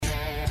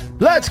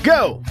Let's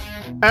go.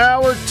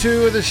 Hour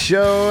 2 of the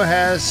show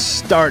has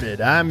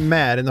started. I'm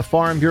Matt in the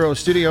Farm Bureau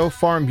studio,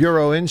 Farm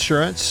Bureau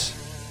Insurance.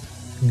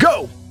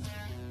 Go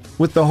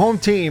with the home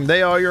team.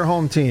 They are your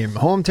home team.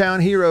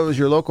 Hometown heroes,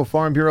 your local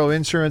Farm Bureau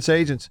insurance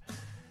agents.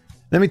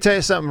 Let me tell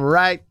you something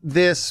right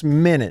this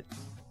minute.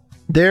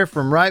 They're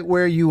from right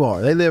where you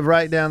are. They live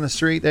right down the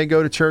street. They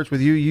go to church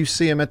with you. You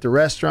see them at the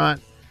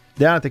restaurant,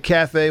 down at the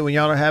cafe when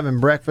y'all are having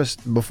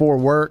breakfast before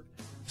work.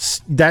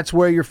 That's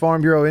where your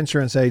Farm Bureau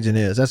insurance agent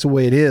is. That's the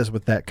way it is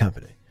with that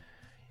company.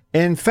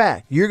 In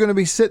fact, you're going to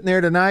be sitting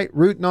there tonight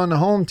rooting on the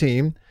home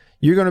team.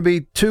 You're going to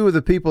be two of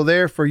the people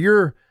there for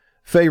your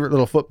favorite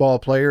little football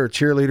player or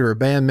cheerleader or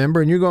band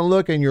member, and you're going to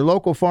look and your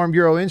local Farm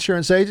Bureau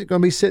insurance agent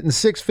going to be sitting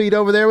 6 feet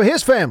over there with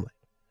his family.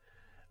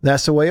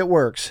 That's the way it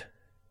works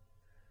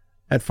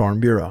at Farm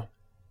Bureau.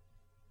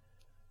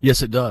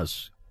 Yes, it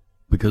does,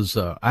 because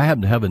I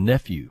happen to have a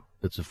nephew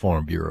that's a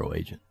Farm Bureau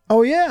agent.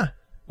 Oh, yeah?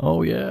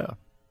 Oh, yeah.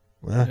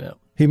 Well, yeah.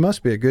 He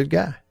must be a good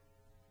guy.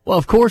 Well,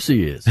 of course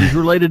he is. He's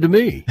related to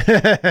me.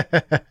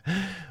 Well,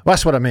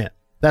 that's what I meant.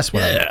 That's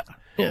what I meant.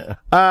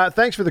 Yeah.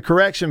 Thanks for the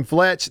correction,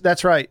 Fletch.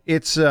 That's right.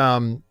 It's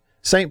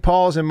St.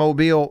 Paul's in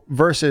Mobile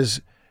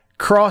versus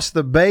cross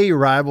the bay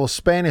rival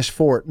Spanish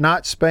Fort,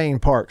 not Spain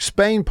Park.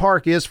 Spain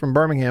Park is from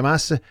Birmingham.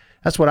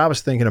 That's what I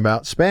was thinking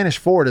about. Spanish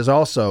Fort is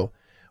also,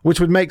 which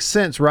would make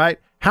sense,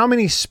 right? How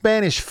many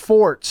Spanish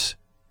forts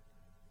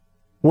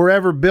were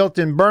ever built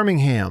in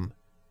Birmingham?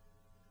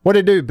 What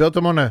did they do? Built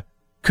them on the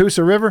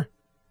Coosa River?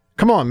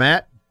 Come on,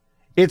 Matt.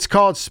 It's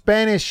called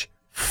Spanish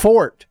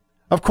Fort.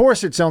 Of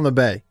course it's on the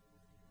bay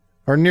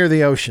or near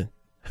the ocean.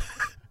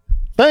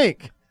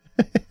 Think.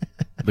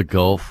 The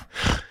Gulf.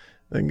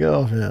 The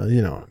Gulf, yeah,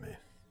 you know what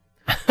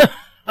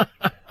I mean.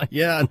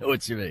 Yeah, I know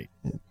what you mean.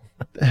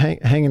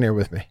 Hang in there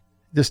with me.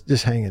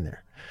 Just hang in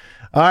there.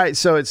 All right,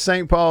 so it's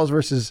St. Paul's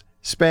versus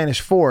Spanish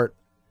Fort,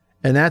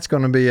 and that's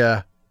going to be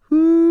a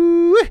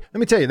let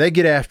me tell you, they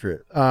get after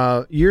it.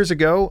 Years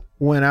ago,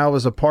 when I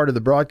was a part of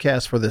the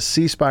broadcast for the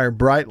C Spire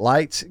Bright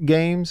Lights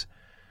games,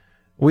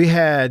 we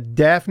had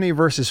Daphne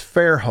versus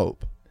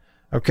Fairhope.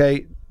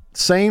 Okay,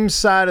 same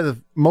side of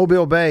the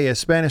Mobile Bay as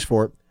Spanish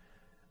Fort,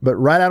 but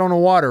right out on the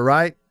water,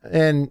 right?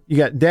 And you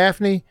got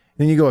Daphne,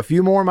 then you go a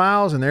few more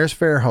miles, and there's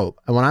Fairhope.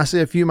 And when I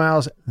say a few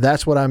miles,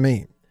 that's what I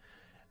mean.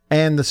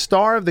 And the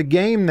star of the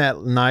game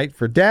that night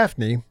for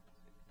Daphne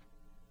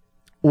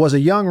was a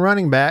young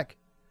running back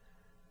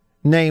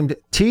named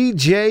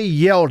T.J.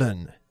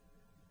 Yeldon,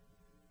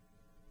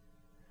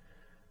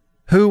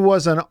 who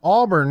was an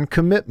Auburn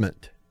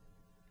commitment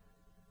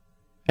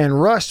and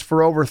rushed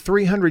for over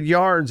 300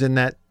 yards in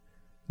that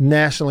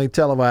nationally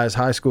televised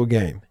high school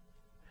game.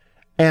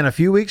 And a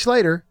few weeks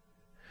later,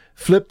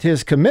 flipped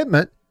his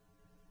commitment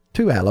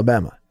to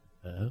Alabama.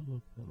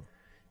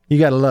 You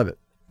got to love it.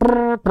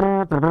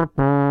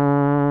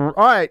 All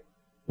right.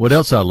 What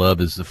else I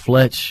love is the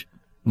Fletch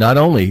not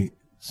only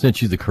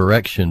sent you the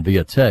correction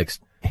via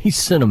text, he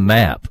sent a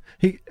map.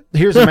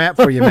 Here's a map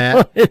for you,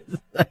 Matt.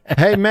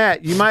 Hey,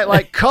 Matt, you might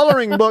like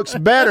coloring books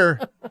better.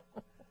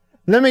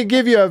 Let me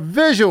give you a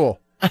visual.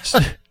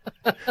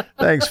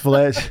 Thanks,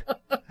 Fletch.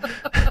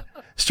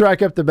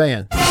 Strike up the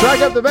band.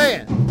 Strike up the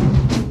band.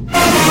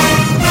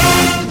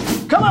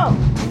 Come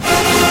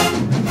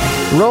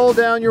on. Roll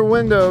down your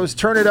windows.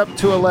 Turn it up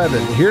to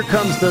 11. Here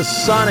comes the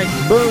sonic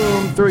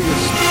boom through your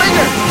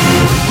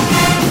speaker.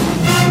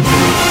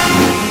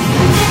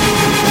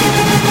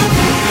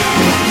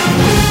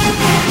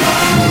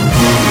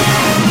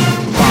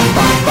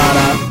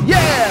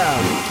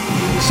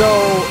 Yeah!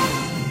 So,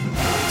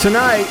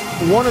 tonight,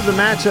 one of the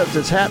matchups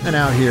that's happening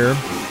out here,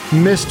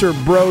 Mr.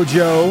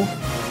 Brojo,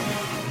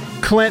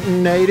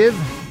 Clinton native,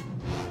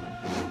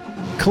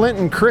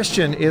 Clinton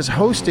Christian is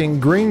hosting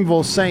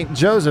Greenville St.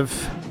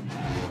 Joseph.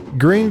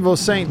 Greenville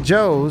St.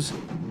 Joe's,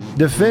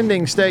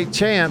 defending state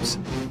champs.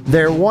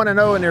 They're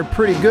 1-0 and they're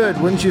pretty good,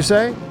 wouldn't you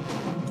say?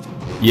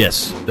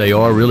 Yes, they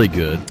are really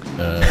good.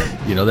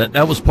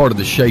 That was part of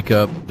the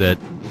shakeup that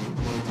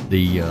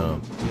the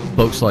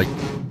folks like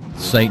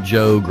St.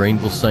 Joe,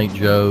 Greenville St.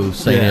 Joe,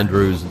 St.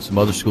 Andrews, and some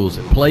other schools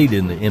that played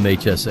in the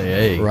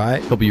MHSAA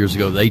right. A couple years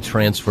ago, they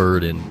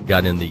transferred and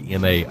got in the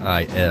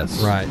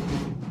MAIS. Right.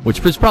 Which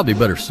is probably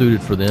better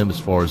suited for them as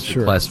far as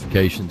the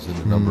classifications and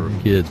the number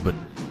of kids. But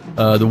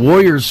the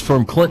Warriors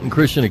from Clinton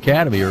Christian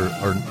Academy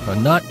are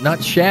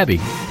not shabby.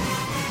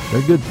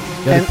 They're good.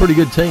 Got a pretty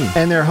good team.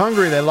 And they're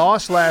hungry. They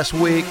lost last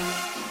week,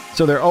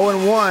 so they're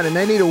 0-1, and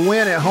they need a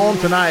win at home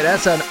tonight.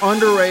 That's an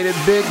underrated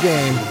big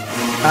game.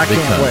 I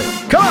can't wait.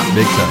 Come on!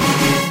 Big time.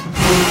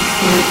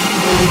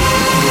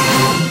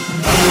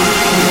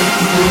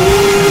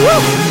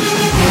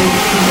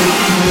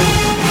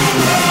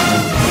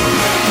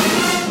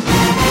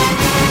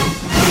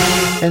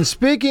 And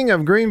speaking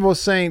of Greenville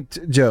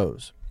St.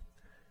 Joe's,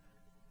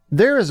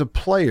 there is a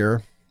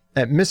player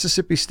at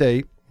Mississippi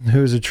State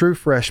who is a true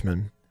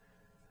freshman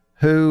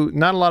who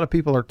not a lot of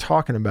people are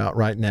talking about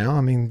right now.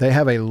 I mean, they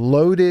have a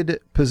loaded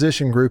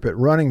position group at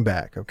running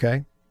back,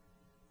 okay?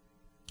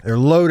 They're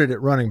loaded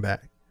at running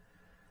back.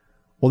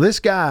 Well,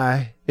 this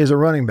guy is a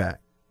running back,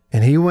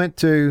 and he went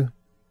to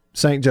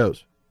St.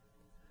 Joe's.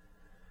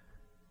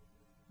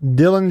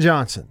 Dylan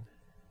Johnson.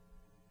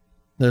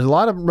 There's a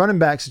lot of running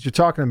backs that you're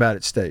talking about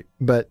at State,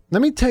 but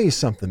let me tell you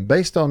something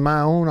based on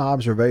my own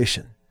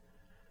observation.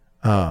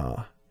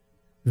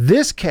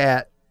 This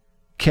cat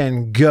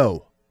can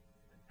go.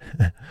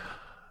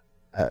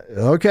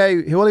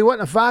 Okay, well, he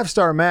wasn't a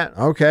 5-star, Matt.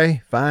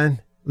 Okay,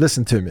 fine.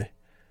 Listen to me.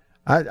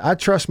 I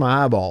trust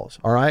my eyeballs,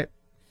 all right?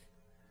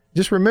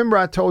 Just remember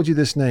I told you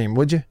this name,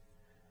 would you?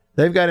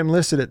 They've got him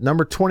listed at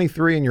number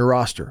 23 in your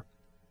roster.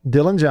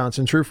 Dylan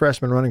Johnson, true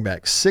freshman running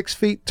back, 6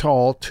 feet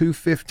tall,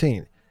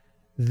 215.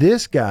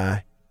 This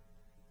guy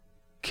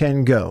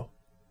can go.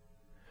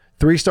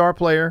 3-star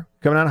player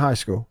coming out of high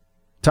school,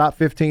 top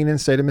 15 in the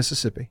state of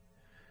Mississippi.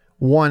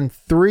 Won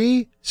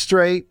 3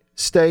 straight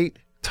state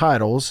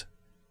titles.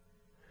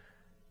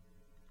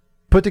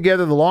 Put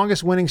together the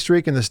longest winning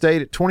streak in the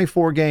state at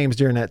 24 games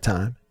during that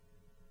time.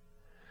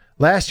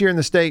 Last year in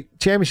the state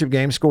championship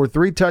game, scored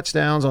 3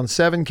 touchdowns on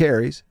 7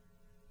 carries.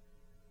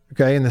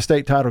 Okay, in the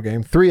state title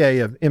game,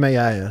 3A of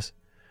MAIS.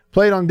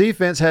 Played on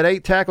defense, had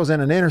 8 tackles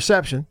and an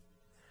interception.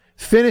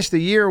 Finished the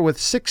year with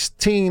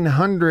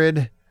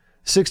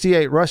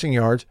 1,668 rushing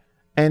yards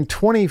and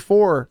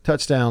 24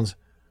 touchdowns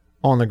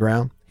on the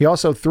ground. He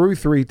also threw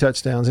 3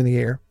 touchdowns in the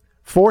air,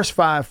 forced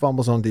 5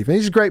 fumbles on defense.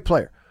 He's a great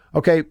player.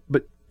 Okay,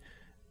 but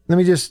let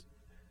me just,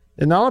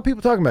 and not a lot of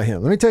people talking about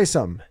him. Let me tell you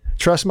something.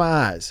 Trust my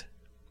eyes.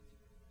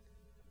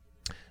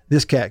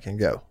 This cat can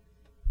go.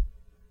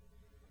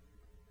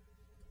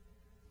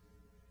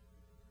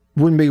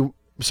 Wouldn't be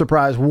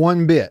surprised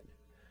one bit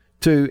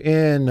to,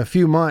 in a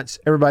few months,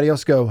 everybody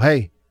else go,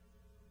 hey,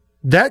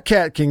 that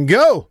cat can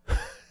go.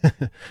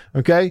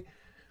 Okay?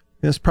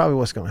 That's probably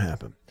what's going to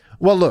happen.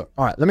 Well, look,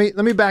 all right, let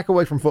me back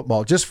away from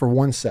football just for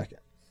 1 second.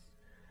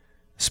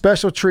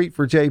 Special treat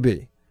for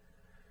JB,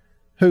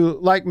 who,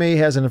 like me,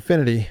 has an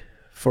affinity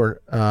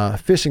for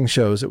fishing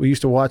shows that we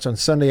used to watch on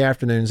Sunday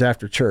afternoons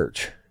after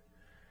church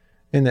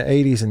in the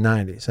 80s and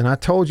 90s. And I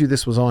told you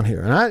this was on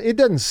here. And it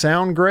doesn't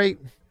sound great,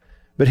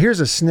 but here's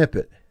a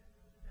snippet.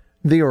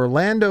 The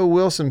Orlando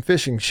Wilson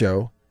Fishing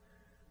Show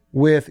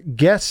with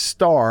guest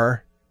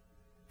star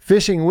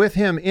fishing with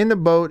him in the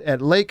boat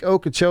at Lake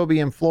Okeechobee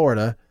in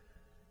Florida,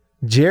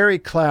 Jerry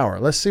Clower.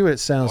 Let's see what it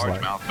sounds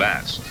like. Largemouth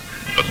bass.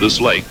 But this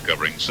lake,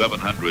 covering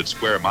 700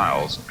 square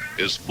miles,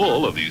 is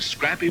full of these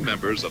scrappy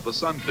members of the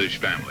sunfish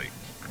family.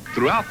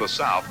 Throughout the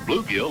South,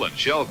 bluegill and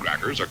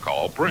shellcrackers are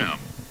called brim,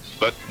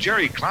 but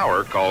Jerry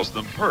Clower calls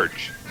them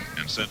perch.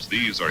 And since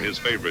these are his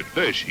favorite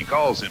fish, he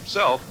calls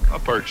himself a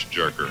perch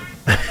jerker.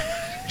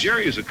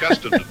 Jerry is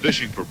accustomed to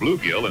fishing for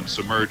bluegill in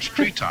submerged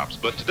treetops,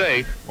 but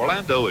today,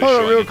 Orlando is Hold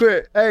on showing... real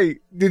quick. Hey,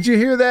 did you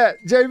hear that,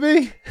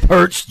 JB?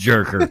 Perch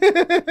jerker.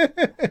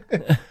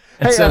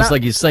 That sounds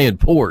like he's saying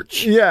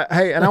porch. Yeah,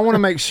 hey, and I want to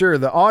make sure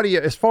the audio,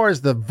 as far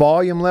as the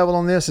volume level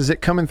on this, is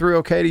it coming through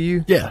okay to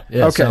you? Yeah,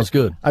 okay. Sounds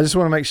good. I just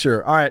want to make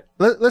sure. All right,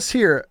 let's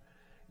hear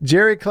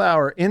Jerry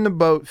Clower in the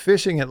boat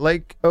fishing at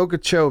Lake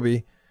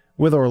Okeechobee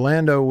with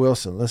Orlando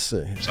Wilson. Let's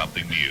see.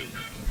 Something new.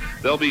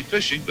 They'll be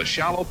fishing the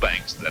shallow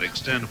banks that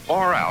extend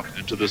far out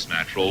into this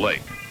natural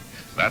lake.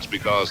 That's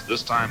because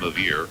this time of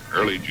year,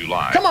 early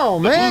July, come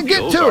on, man,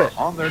 get to are it.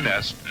 On their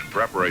nest in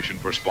preparation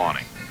for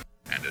spawning.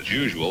 And as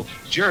usual,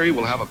 Jerry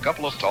will have a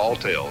couple of tall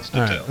tales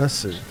to All tell. right, let's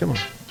see. Come on.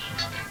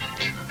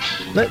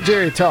 Let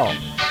Jerry talk.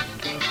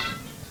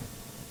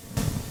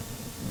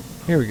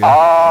 Here we go.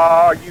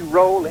 Are you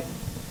rolling?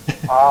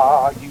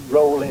 Are you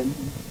rolling?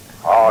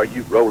 Are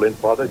you rolling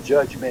for the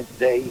judgment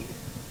day?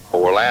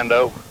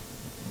 Orlando.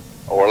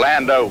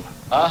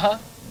 Uh-huh.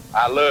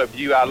 I love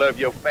you. I love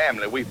your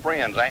family. We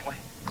friends, ain't we?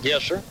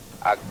 Yes, sir.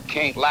 I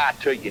can't lie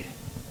to you.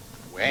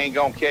 We ain't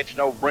gonna catch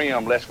no brim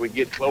unless we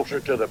get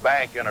closer to the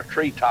bank in a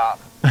treetop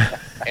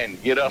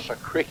and get us a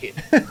cricket.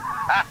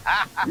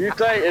 You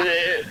think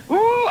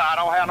Ooh, I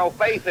don't have no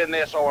faith in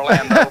this,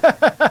 Orlando.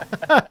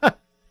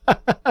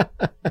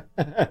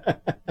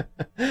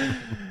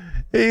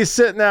 He's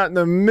sitting out in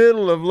the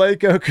middle of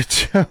Lake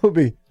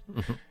Okeechobee.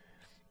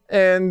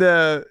 And,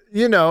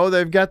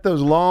 they've got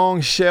those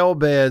long shell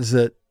beds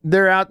that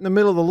they're out in the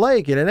middle of the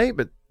lake, and it ain't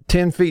but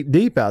 10 feet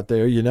deep out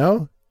there,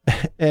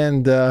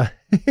 And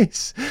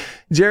he's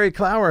Jerry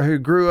Clower, who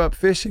grew up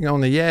fishing on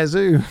the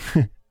Yazoo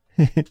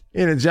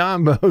in a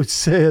John boat,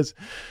 says,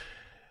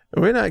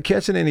 we're not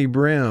catching any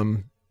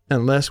brim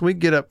unless we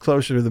get up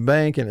closer to the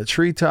bank in a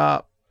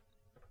treetop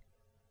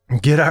and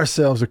get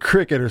ourselves a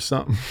cricket or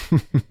something.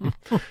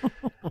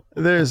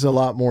 There's a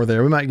lot more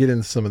there. We might get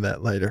into some of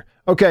that later.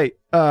 Okay,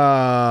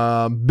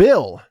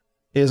 Bill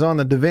is on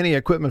the Davini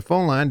Equipment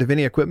phone line.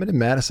 Davini Equipment in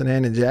Madison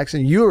and in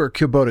Jackson. You're a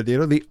Kubota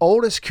dealer, the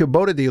oldest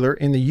Kubota dealer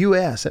in the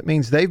U.S. That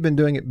means they've been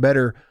doing it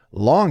better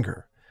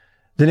longer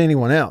than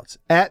anyone else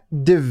at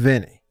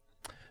Davini.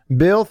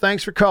 Bill,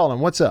 thanks for calling.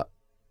 What's up?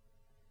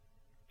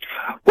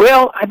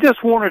 Well, I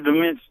just wanted to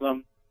mention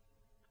something.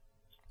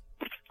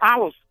 I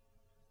was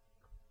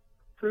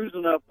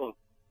cruising up a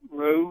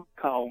road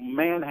called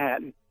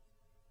Manhattan.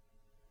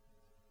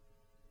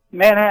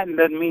 Manhattan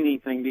doesn't mean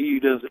anything to you,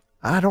 does it?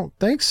 I don't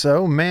think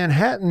so.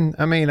 Manhattan,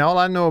 all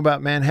I know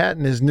about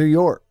Manhattan is New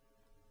York.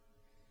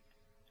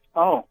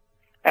 Oh,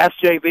 Ask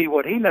JB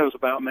what he knows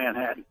about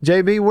Manhattan.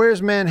 JB,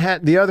 where's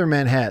Manhattan? The other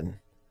Manhattan.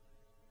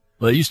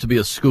 Well, there used to be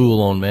a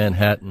school on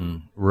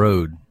Manhattan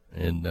Road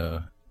in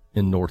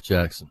North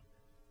Jackson.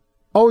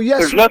 Oh, yes.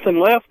 There's nothing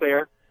left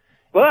there,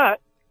 but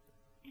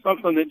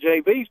something that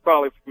JB's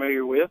probably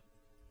familiar with.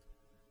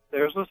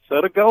 There's a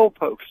set of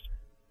goalposts.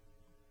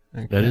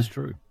 Okay. That is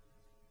true.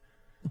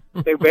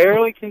 They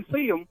barely can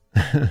see them.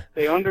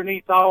 They're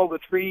underneath all the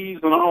trees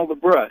and all the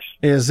brush.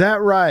 Is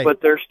that right?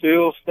 But they're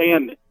still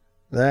standing.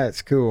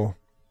 That's cool.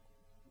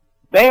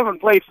 They haven't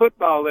played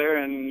football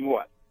there in,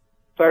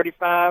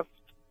 35,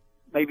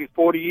 maybe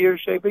 40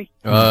 years, JB?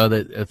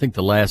 I think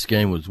the last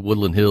game was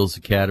Woodland Hills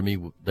Academy.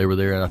 They were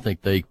there, and I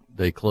think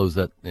they closed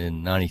that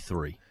in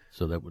 '93.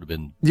 So that would have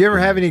been. Do you ever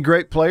have any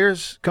great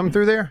players come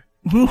through there?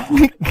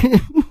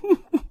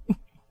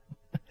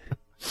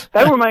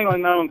 They were mainly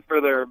known for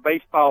their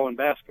baseball and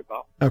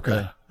basketball.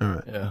 Okay. All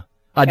right. Yeah.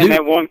 And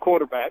that one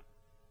quarterback.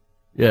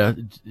 Yeah.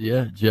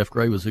 Jeff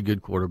Gray was a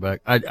good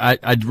quarterback. I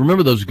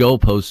remember those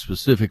goalposts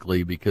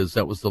specifically because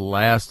that was the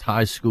last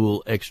high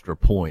school extra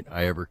point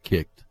I ever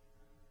kicked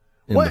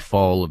in the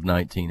fall of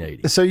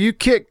 1980. So you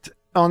kicked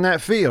on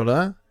that field,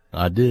 huh?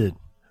 I did.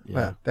 Yeah.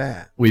 About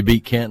that. We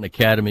beat Canton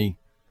Academy.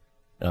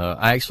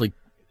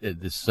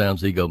 This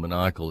sounds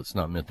egomaniacal. It's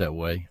not meant that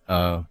way.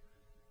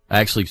 I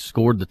actually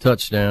scored the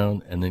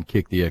touchdown and then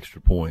kicked the extra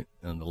point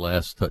on the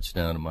last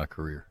touchdown of my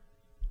career.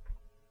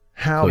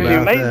 How The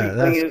about amazing that? thing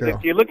That's is, cool.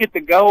 if you look at the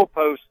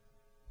goalposts,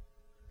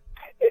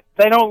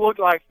 they don't look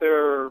like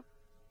they're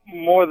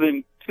more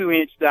than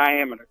 2-inch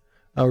diameter.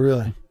 Oh,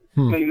 really?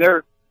 I mean,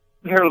 they're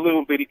a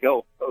little bitty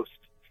goalpost.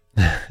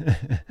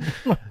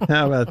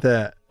 How about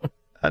that?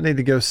 I need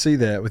to go see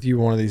that with you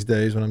one of these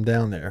days when I'm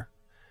down there.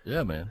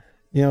 Yeah, man.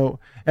 You know,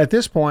 at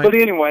this point. But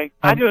anyway,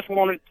 I just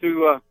wanted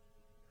to.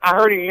 I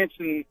heard him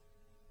mention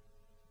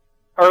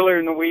earlier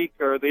in the week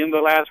or the end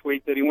of last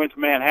week that he went to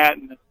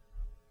Manhattan.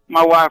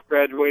 My wife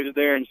graduated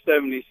there in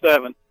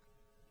 '77.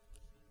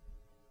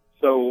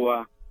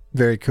 So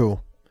Very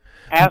cool.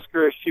 asked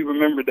her if she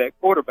remembered that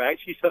quarterback.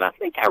 She said, I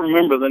think I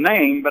remember the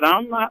name, but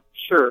I'm not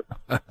sure.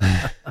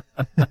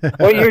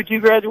 What year did you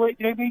graduate,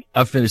 JB?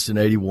 I finished in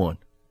 81.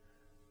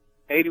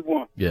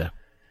 81. Yeah.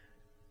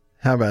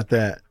 How about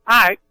that?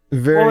 All right.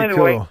 Very Well,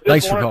 anyway, cool.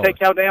 Thanks just for want to calling.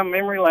 take y'all down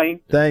memory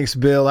lane. Thanks,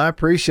 Bill. I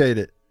appreciate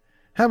it.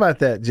 How about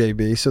that,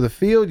 JB? So the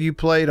field you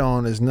played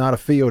on is not a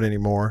field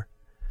anymore,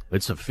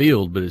 It's a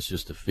field, but it's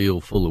just a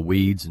field full of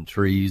weeds and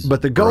trees.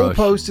 but the and brush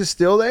goalpost is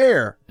still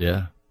there.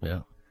 Yeah.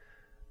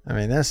 I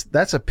mean,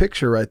 that's a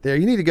picture right there.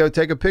 You need to go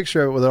take a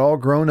picture of it with it all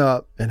grown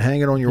up and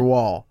hang it on your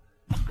wall,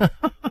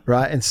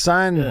 right? And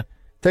sign,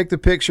 take the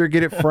picture,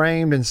 get it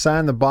framed, and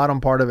sign the bottom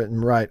part of it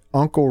and write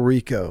Uncle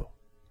Rico.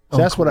 So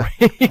that's what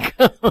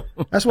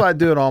I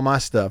do at all my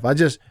stuff.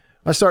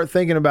 I start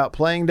thinking about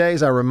playing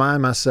days. I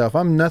remind myself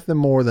I'm nothing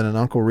more than an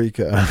Uncle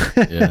Rico.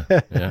 Yeah.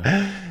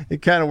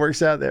 It kind of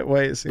works out that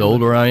way. It seems The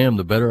older I am,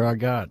 the better I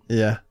got.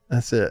 Yeah,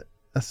 that's it.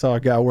 I saw a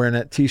guy wearing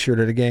that T-shirt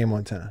at a game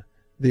one time.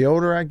 The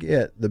older I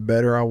get, the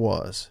better I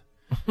was.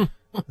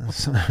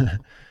 That's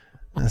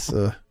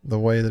the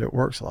way that it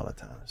works a lot of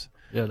times.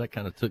 Yeah, that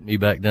kind of took me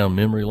back down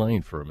memory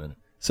lane for a minute.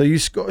 So you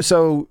score.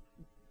 So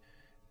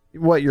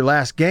what? Your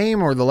last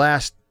game or the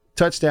last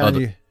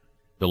touchdown?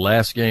 The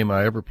last game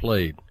I ever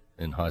played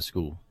in high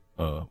school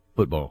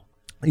football.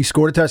 You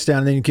scored a touchdown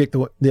and then you kicked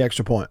the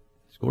extra point.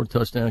 Scored a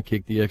touchdown,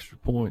 kicked the extra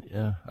point.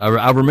 Yeah,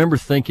 I remember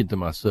thinking to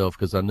myself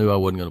because I knew I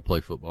wasn't going to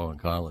play football in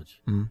college.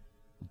 Mm-hmm.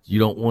 You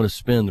don't want to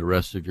spend the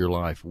rest of your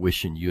life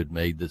wishing you had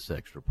made this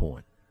extra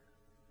point.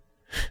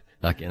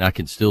 I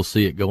can still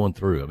see it going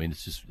through. I mean,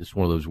 it's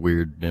one of those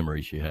weird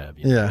memories you have.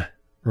 You know? Yeah,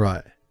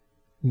 right.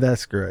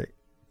 That's great.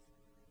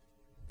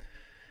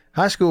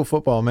 High school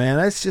football, man,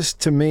 that's just,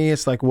 to me,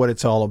 it's like what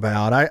it's all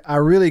about. I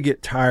really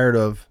get tired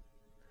of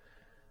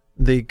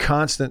the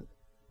constant,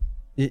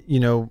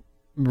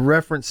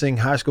 referencing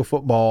high school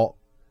football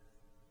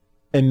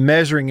and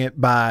measuring it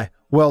by,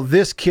 well,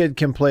 this kid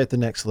can play at the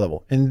next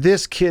level and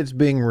this kid's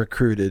being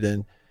recruited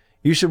and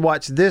you should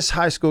watch this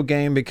high school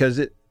game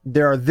because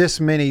there are this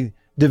many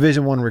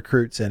Division I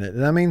recruits in it.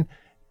 And I mean,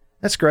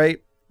 that's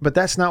great, but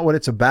that's not what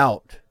it's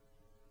about.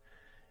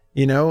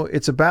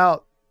 It's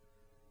about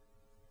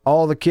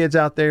all the kids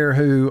out there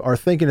who are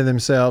thinking to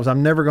themselves,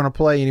 I'm never going to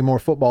play any more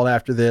football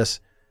after this.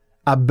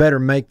 I better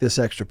make this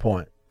extra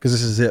point because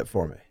this is it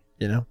for me.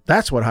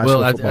 That's what high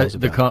school football is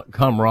about. The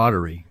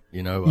camaraderie.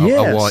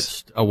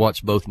 Yes. I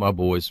watched both my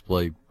boys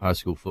play high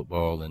school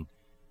football, and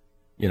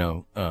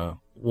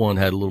one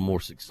had a little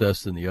more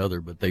success than the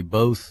other, but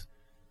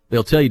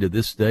they'll tell you to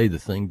this day the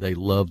thing they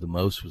loved the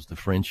most was the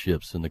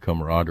friendships and the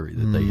camaraderie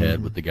that they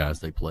had with the guys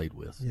they played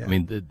with. Yeah. I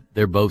mean,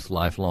 they're both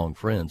lifelong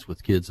friends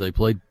with kids they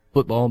played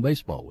football and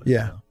baseball with.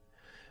 Yeah.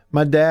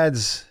 My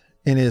dad's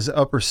in his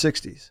upper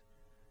 60s,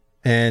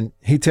 and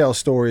he tells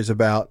stories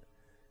about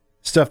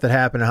stuff that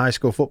happened in high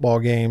school football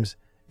games,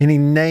 and he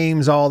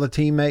names all the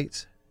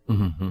teammates.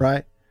 Mm-hmm.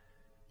 Right?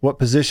 What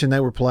position they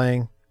were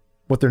playing,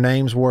 what their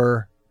names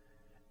were.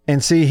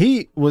 And see,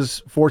 he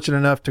was fortunate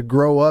enough to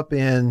grow up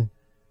in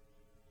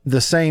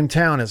the same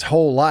town his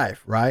whole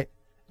life, right?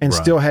 and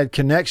Right. still had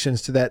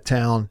connections to that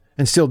town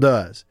and still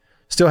does.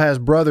 Still has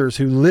brothers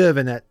who live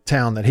in that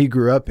town that he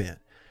grew up in.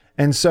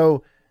 And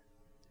so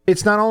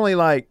it's not only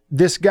like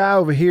this guy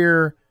over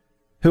here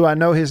who I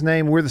know his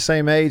name, we're the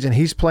same age, and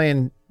he's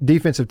playing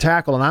defensive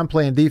tackle and I'm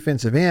playing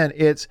defensive end.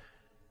 It's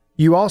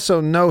you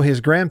also know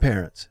his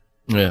grandparents.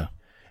 Yeah.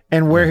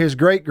 And where his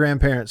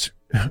great-grandparents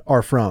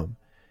are from.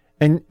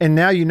 And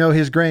now you know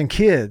his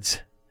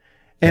grandkids.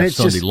 And Have it's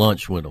Sunday just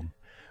lunch with them.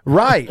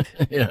 right.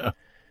 Yeah.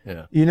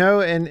 Yeah. You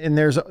know, and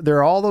there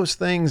are all those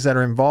things that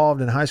are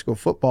involved in high school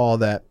football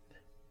that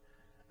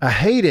I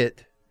hate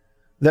it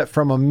that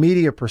from a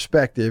media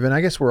perspective, and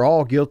I guess we're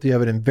all guilty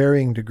of it in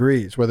varying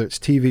degrees, whether it's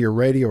TV or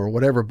radio or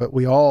whatever, but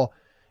we all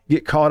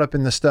get caught up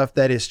in the stuff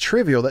that is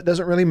trivial, that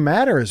doesn't really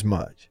matter as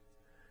much.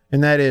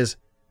 And that is,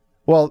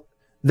 well,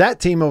 that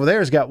team over there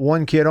has got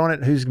one kid on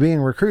it who's being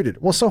recruited.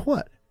 Well, so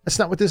what? That's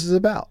not what this is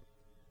about.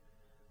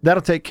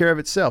 That'll take care of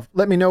itself.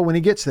 Let me know when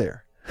he gets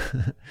there.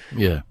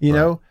 Yeah. You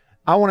know,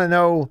 I want to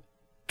know,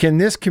 can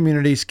this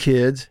community's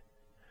kids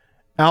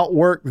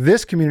outwork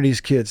this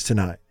community's kids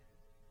tonight?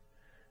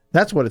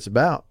 That's what it's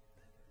about.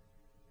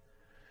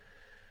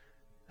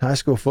 High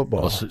school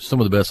football. Well, some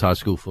of the best high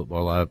school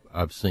football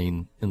I've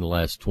seen in the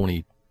last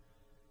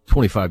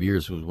 25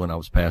 years was when I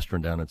was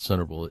pastoring down at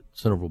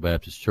Centerville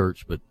Baptist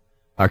Church, but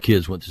our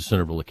kids went to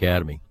Centerville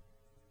Academy,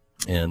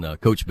 and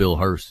Coach Bill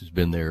Hurst has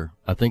been there,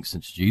 I think,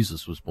 since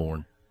Jesus was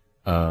born.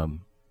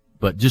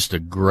 But just a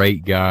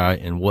great guy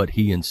and what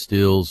he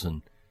instills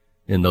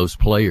in those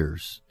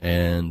players.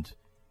 And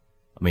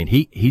I mean,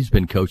 he's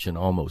been coaching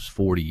almost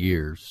 40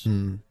 years,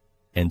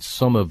 and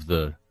some of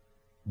the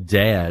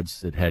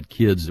dads that had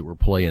kids that were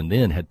playing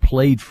then had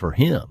played for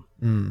him.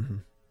 Mm-hmm.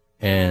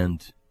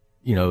 And,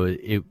 you know,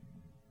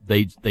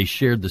 they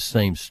shared the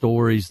same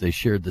stories. They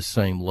shared the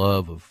same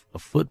love of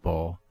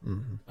football.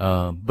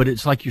 Mm-hmm. But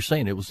it's like you're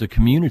saying, it was a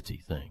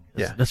community thing.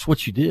 That's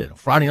what you did.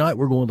 Friday night,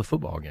 we're going to the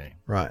football game.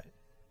 Right.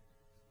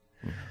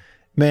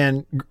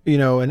 Man, you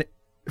know, and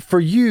for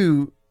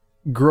you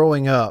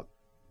growing up,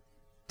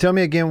 tell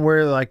me again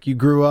where like you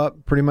grew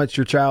up, pretty much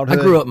your childhood.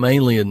 I grew up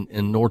mainly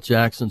in North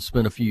Jackson,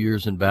 spent a few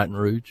years in Baton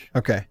Rouge.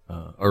 Okay.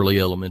 Early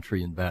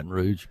elementary in Baton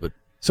Rouge. But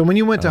so when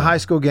you went to high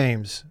school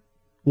games,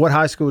 what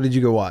high school did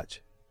you go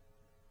watch?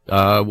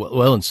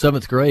 Well, in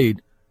 7th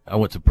grade, I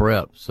went to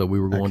prep, so we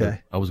were going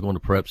Okay. I was going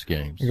to preps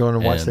games. You're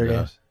going to watch their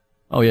games?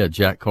 Oh yeah,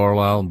 Jack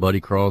Carlisle and Buddy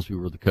Crosby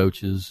were the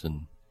coaches,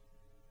 and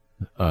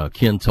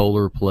Ken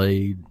Toller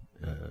played.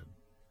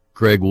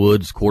 Greg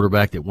Woods,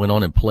 quarterback that went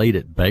on and played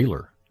at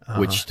Baylor,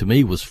 which to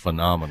me was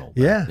phenomenal. Back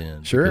Yeah,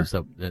 then, sure.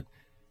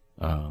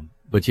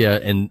 But yeah,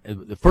 and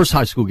the first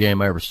high school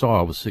game I ever saw,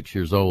 I was 6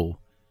 years old.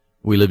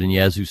 We lived in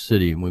Yazoo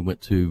City, and we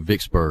went to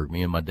Vicksburg,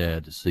 me and my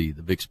dad, to see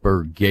the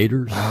Vicksburg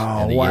Gators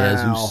and the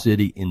Yazoo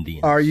City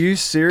Indians. Are you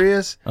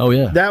serious? Oh,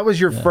 yeah. That was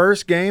your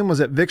first game,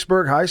 was at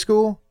Vicksburg High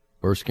School?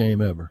 First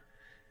game ever.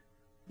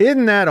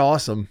 Isn't that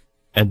awesome?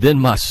 And then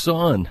my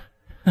son,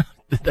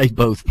 they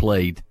both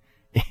played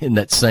in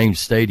that same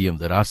stadium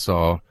that I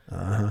saw,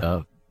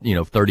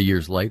 30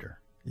 years later.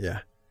 Yeah.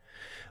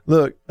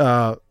 Look,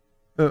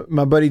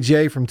 my buddy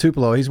Jay from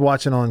Tupelo, he's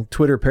watching on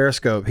Twitter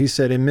Periscope. He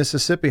said in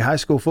Mississippi, high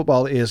school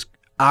football is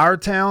our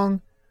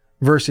town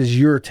versus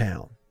your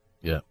town.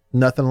 Yeah.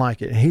 Nothing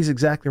like it. And he's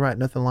exactly right.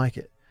 Nothing like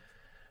it.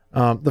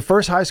 The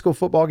first high school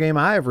football game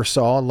I ever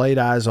saw, laid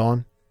eyes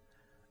on,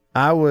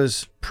 I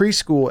was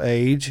preschool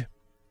age.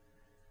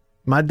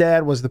 My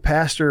dad was the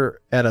pastor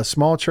at a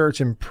small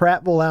church in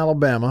Prattville,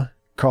 Alabama,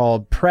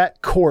 called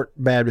Pratt Court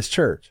Baptist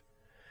Church.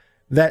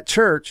 That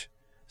church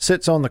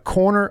sits on the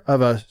corner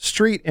of a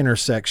street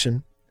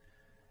intersection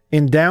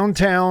in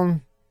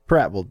downtown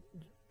Prattville.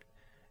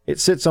 It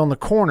sits on the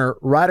corner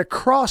right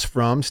across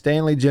from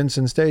Stanley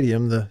Jensen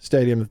Stadium, the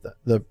stadium that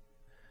the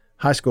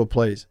high school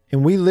plays.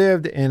 And we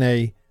lived in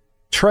a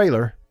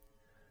trailer,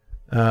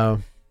 a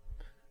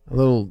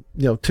little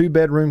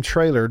 2-bedroom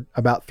trailer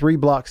about 3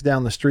 blocks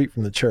down the street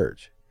from the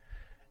church.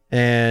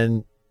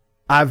 And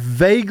I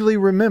vaguely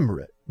remember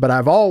it, but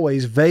I've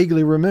always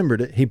vaguely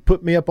remembered it. He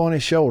put me up on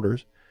his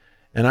shoulders,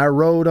 and I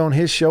rode on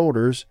his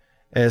shoulders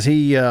as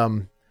he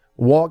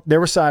walked. There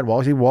were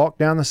sidewalks. He walked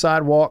down the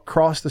sidewalk,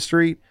 crossed the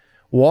street,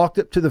 walked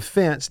up to the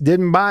fence,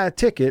 didn't buy a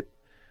ticket,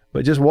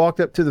 but just walked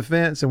up to the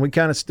fence, and we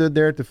kind of stood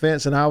there at the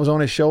fence, and I was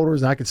on his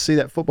shoulders, and I could see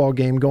that football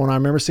game going on. I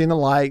remember seeing the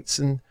lights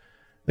and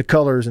the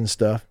colors and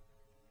stuff.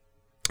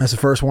 That's the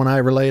first one I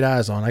ever laid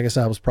eyes on. I guess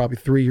I was probably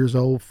 3 years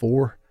old,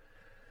 4.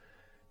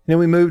 And then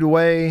we moved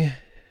away, a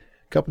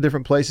couple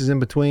different places in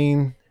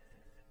between,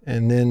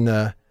 and then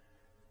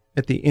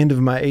at the end of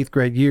my 8th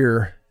grade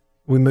year,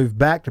 we moved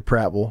back to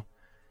Prattville,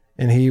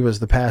 and he was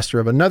the pastor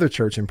of another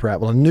church in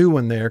Prattville, a new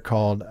one there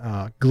called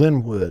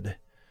Glenwood.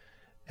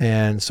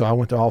 And so I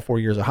went to all 4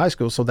 years of high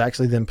school, so I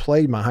actually then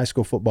played my high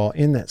school football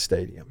in that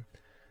stadium.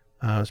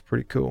 It was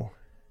pretty cool.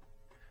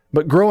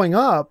 But growing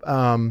up,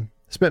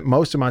 spent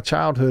most of my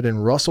childhood in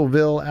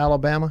Russellville,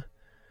 Alabama,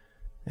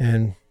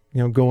 and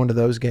going to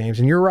those games.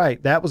 And you're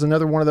right, that was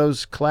another one of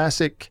those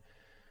classic,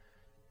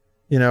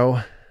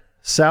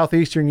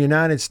 southeastern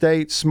United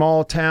States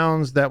small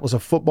towns that was a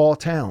football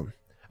town.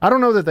 I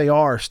don't know that they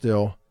are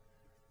still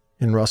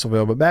in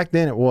Russellville, but back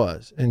then it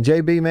was. And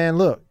JB, man,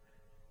 look,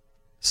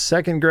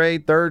 2nd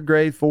grade, 3rd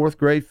grade, 4th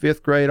grade,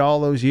 5th grade,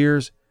 all those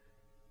years,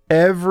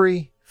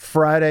 every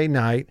Friday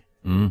night,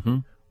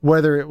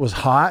 whether it was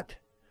hot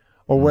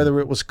or whether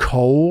it was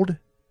cold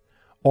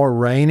or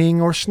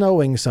raining or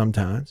snowing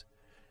sometimes,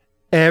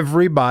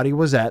 everybody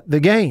was at the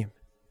game,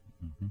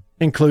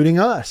 including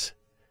us.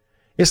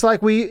 It's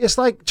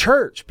like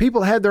church.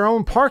 People had their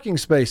own parking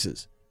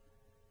spaces.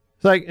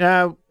 It's like,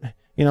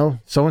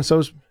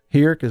 so-and-so's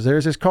here because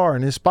there's his car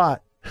in his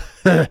spot.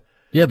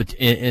 Yeah, but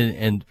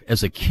and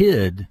as a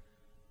kid,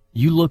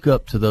 you look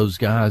up to those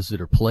guys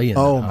that are playing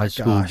the high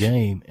school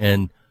game,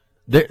 and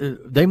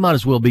they might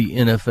as well be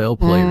NFL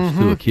players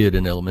to a kid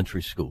in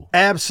elementary school.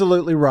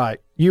 Absolutely right.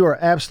 You are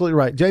absolutely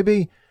right.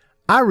 JB,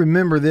 I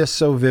remember this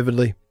so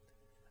vividly.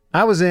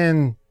 I was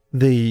in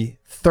the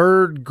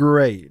 3rd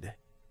grade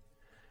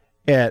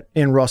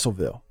in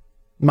Russellville,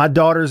 my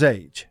daughter's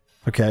age,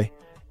 okay?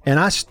 And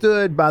I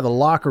stood by the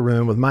locker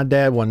room with my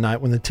dad one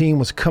night when the team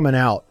was coming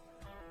out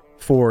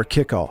for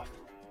kickoff.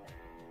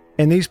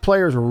 And these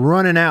players were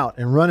running out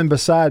and running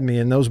beside me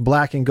in those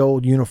black and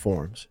gold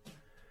uniforms.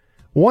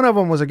 One of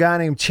them was a guy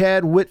named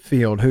Chad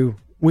Whitfield, who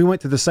we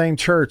went to the same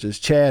church as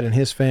Chad and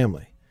his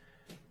family.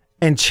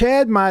 And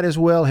Chad might as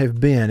well have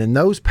been in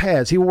those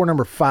pads. He wore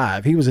number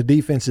 5. He was a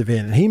defensive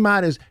end.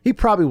 And he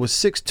probably was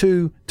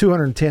 6'2",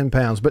 210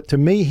 pounds. But to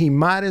me, he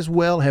might as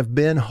well have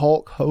been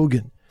Hulk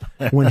Hogan.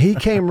 When he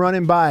came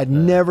running by, I'd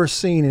never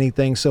seen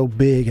anything so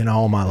big in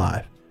all my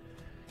life.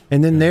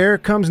 And then there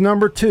comes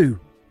number 2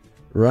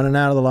 running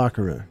out of the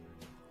locker room.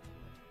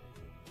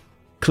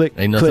 Click,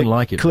 ain't nothing click,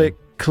 like it. Click,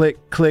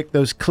 click, click.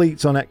 Those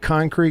cleats on that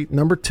concrete.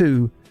 Number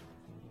 2,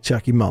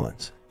 Chucky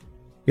Mullins.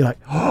 You're like,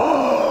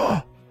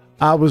 oh,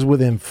 I was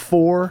within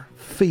 4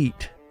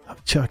 feet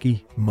of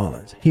Chucky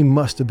Mullins. He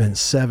must have been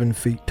 7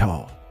 feet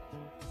tall.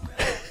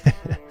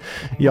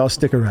 Y'all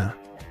stick around.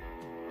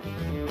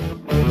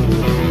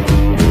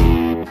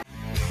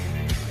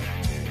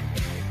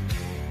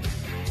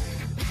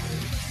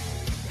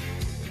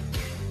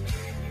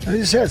 I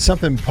just had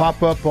something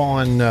pop up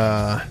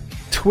on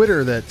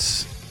Twitter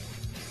that's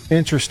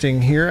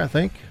interesting here, I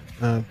think.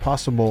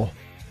 Possible.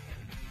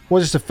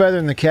 Well, just a feather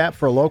in the cap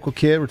for a local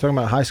kid. We're talking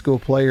about high school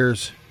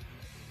players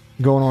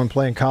going on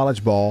playing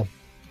college ball.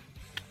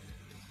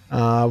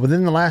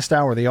 Within the last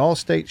hour, the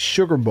All-State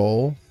Sugar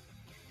Bowl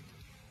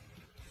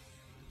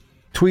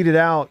tweeted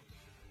out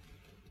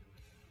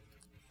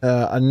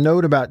a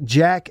note about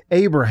Jack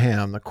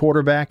Abraham, the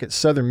quarterback at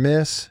Southern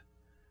Miss.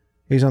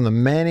 He's on the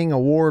Manning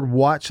Award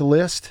watch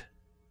list.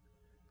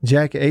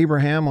 Jack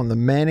Abraham on the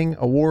Manning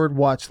Award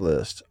watch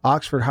list.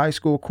 Oxford High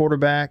School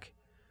quarterback.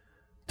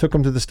 Took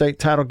them to the state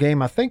title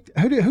game. I think,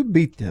 who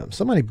beat them?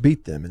 Somebody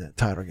beat them in that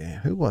title game.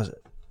 Who was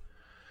it?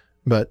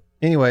 But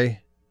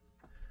anyway,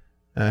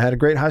 had a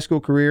great high school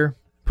career.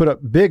 Put up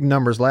big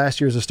numbers last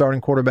year as a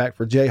starting quarterback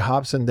for Jay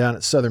Hobson down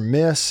at Southern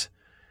Miss.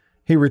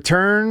 He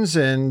returns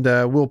and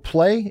will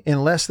play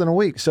in less than a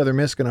week. Southern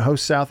Miss is going to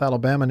host South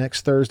Alabama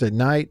next Thursday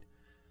night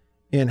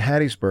in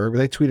Hattiesburg.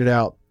 They tweeted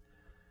out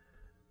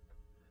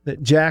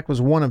that Jack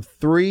was one of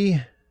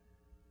 3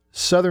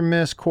 Southern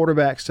Miss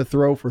quarterbacks to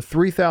throw for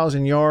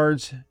 3,000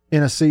 yards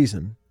in a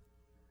season.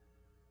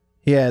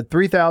 He had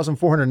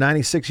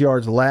 3,496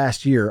 yards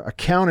last year,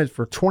 accounted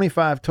for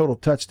 25 total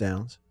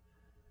touchdowns.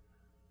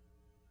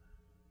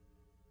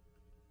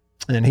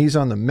 And he's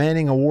on the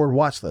Manning Award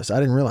watch list.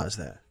 I didn't realize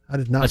that. I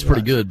did not. That's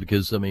pretty good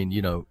because,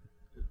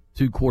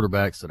 2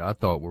 quarterbacks that I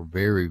thought were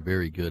very,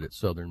 very good at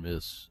Southern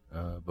Miss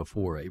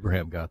before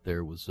Abraham got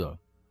there was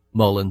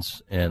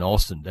Mullins and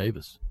Austin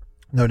Davis.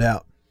 No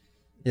doubt.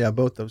 Yeah,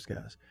 both those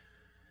guys.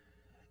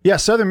 Yeah,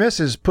 Southern Miss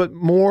has put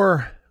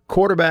more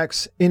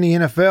quarterbacks in the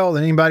NFL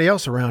than anybody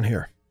else around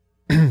here.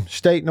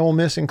 State and Ole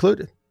Miss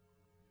included.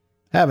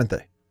 Haven't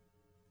they?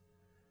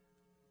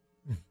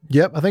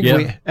 Yep, I think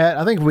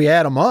if we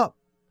add them up,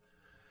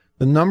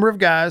 the number of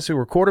guys who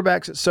were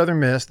quarterbacks at Southern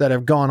Miss that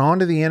have gone on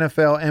to the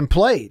NFL and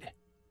played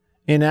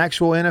in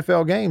actual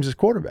NFL games as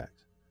quarterbacks.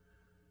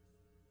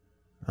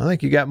 I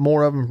think you got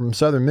more of them from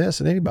Southern Miss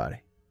than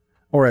anybody,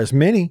 or as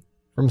many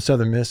from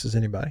Southern Miss as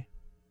anybody.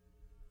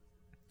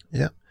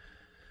 Yeah.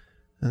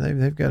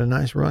 And they've got a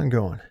nice run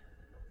going.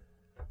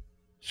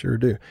 Sure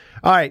do.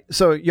 All right,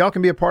 so y'all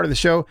can be a part of the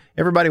show.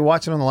 Everybody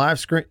watching on the live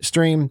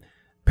stream,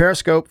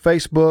 Periscope,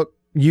 Facebook,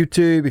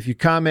 YouTube. If you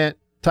comment,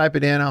 type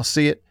it in, I'll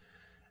see it.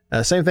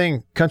 Same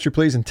thing, Country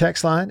Please and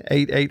text line,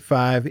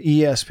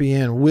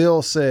 885-ESPN.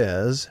 Will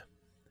says,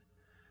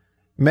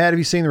 Matt, have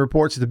you seen the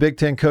reports that the Big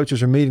Ten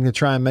coaches are meeting to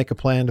try and make a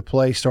plan to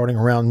play starting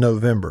around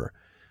November?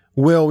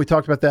 Will, we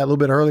talked about that a little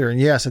bit earlier,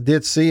 and yes, I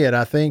did see it.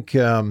 I think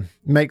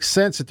makes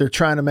sense that they're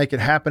trying to make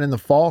it happen in the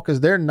fall because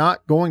they're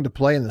not going to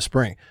play in the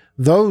spring.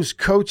 Those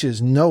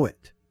coaches know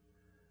it.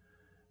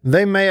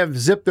 They may have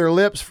zipped their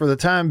lips for the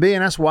time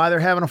being. That's why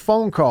they're having a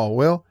phone call.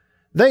 Will,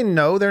 they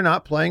know they're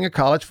not playing a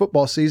college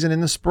football season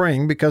in the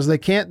spring because they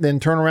can't then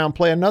turn around and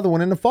play another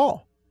one in the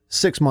fall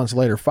 6 months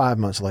later, 5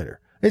 months later.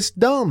 It's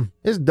dumb.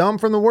 It's dumb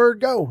from the word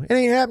go. It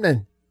ain't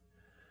happening.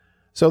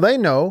 So they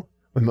know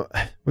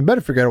We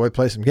better figure out a way to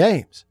play some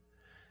games.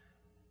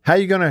 How are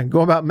you going to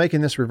go about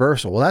making this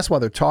reversal? Well, that's why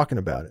they're talking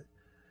about it.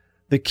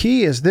 The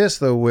key is this,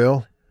 though,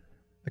 Will.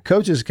 The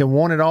coaches can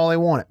want it all they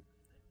want it.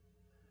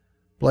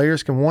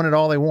 Players can want it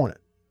all they want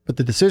it. But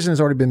the decision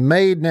has already been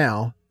made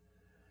now,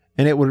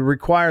 and it would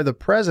require the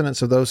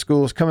presidents of those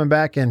schools coming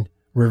back and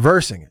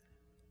reversing it.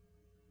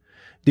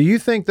 Do you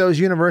think those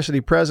university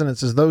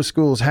presidents of those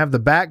schools have the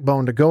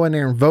backbone to go in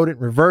there and vote it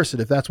and reverse it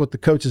if that's what the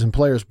coaches and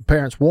players and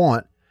parents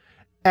want?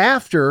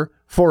 After,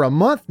 for a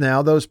month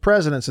now, those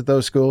presidents at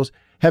those schools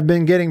have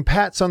been getting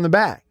pats on the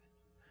back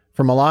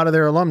from a lot of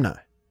their alumni.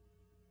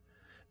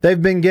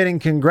 They've been getting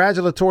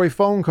congratulatory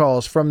phone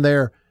calls from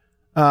their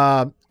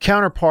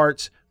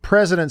counterparts,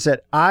 presidents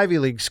at Ivy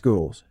League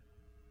schools.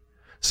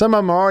 Some of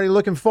them are already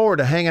looking forward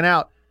to hanging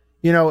out,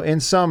 in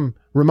some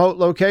remote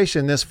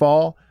location this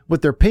fall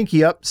with their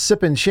pinky up,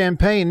 sipping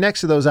champagne next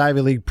to those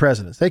Ivy League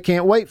presidents. They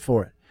can't wait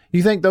for it.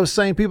 You think those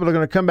same people are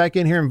going to come back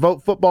in here and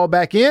vote football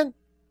back in?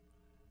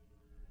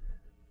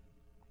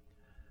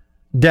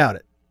 Doubt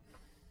it.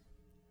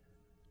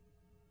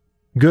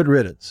 Good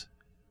riddance.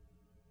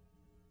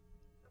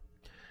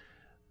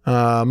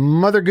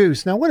 Mother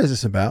Goose. Now, what is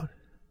this about?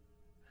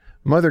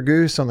 Mother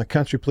Goose on the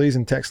Country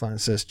Pleasing text line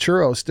says,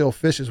 Churro still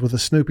fishes with a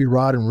Snoopy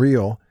rod and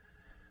reel.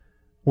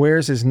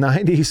 Wears his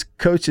 90s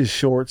coach's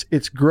shorts.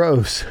 It's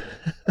gross.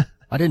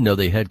 I didn't know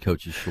they had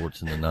coaches'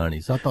 shorts in the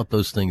 90s. I thought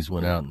those things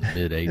went out in the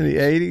mid-80s. In the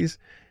 80s?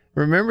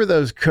 Remember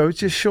those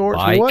coach's shorts?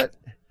 Bike. What?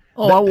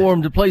 Oh, I wore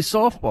them to play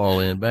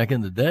softball in back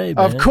in the day,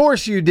 man. Of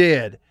course you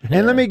did. Yeah.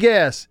 And let me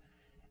guess.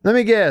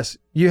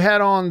 You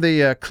had on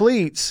the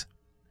cleats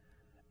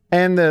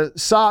and the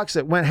socks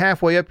that went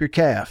halfway up your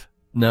calf.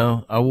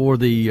 No, I wore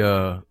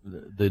the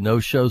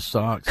no-show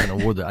socks,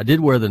 and I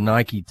did wear the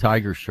Nike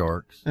Tiger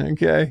Sharks.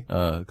 Okay.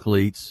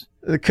 Cleats.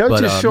 The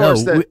coach's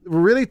shorts that were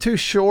really too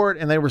short,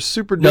 and they were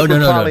super duper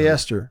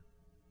polyester. No.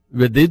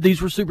 But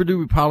these were super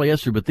duper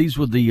polyester, but these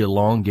were the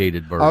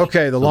elongated version.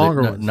 Okay, the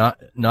longer ones.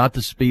 Not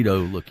the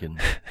Speedo looking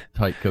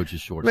tight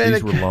coach's shorts. Man,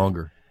 these were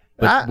longer.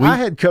 But I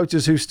had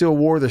coaches who still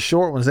wore the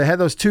short ones. They had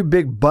those two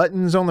big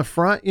buttons on the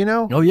front,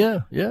 Oh,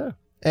 yeah, yeah.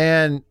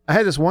 And I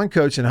had this one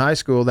coach in high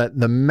school that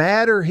the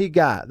madder he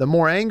got, the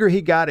more anger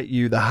he got at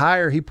you, the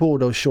higher he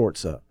pulled those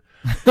shorts up.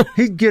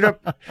 He'd get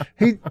up.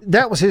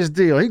 That was his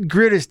deal. He'd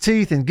grit his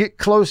teeth and get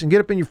close and get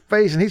up in your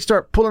face, and he'd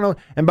start pulling on.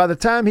 And by the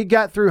time he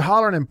got through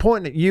hollering and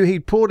pointing at you, he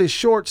pulled his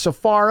shorts so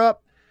far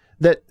up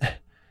that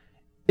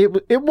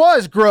it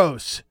was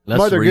gross. That's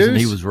Mother the reason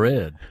Goose. He was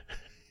red.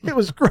 It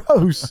was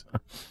gross.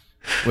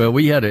 Well,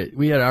 we had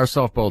our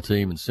softball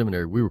team in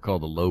seminary. We were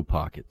called the Low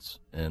Pockets,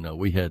 and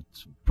we had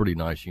some pretty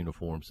nice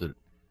uniforms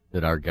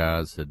that our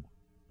guys had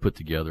put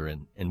together,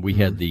 and we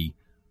had the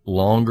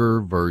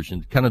longer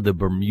version, kind of the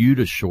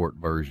Bermuda short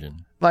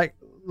version. Like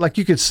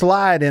you could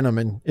slide in them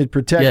and it'd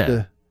protect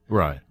the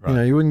right.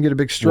 You wouldn't get a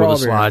big strawberry.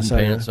 Or the sliding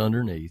pants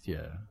underneath,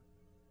 yeah.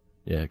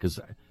 Yeah, because,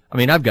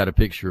 I've got a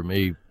picture of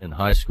me in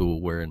high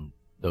school wearing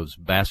those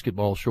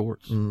basketball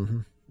shorts.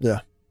 Mm-hmm.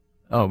 Yeah.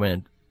 Oh,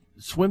 man.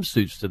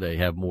 Swimsuits today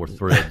have more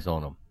threads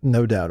on them.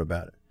 No doubt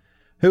about it.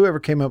 Whoever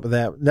came up with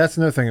that, that's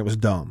another thing. It was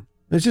dumb.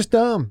 It's just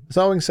dumb. That's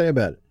all we can say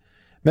about it.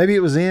 Maybe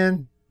it was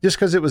in. Just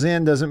because it was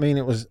in doesn't mean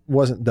it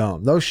wasn't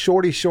dumb. Those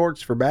shorty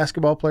shorts for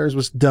basketball players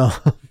was dumb.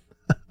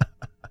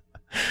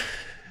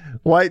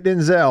 White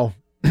Denzel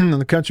on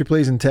the Country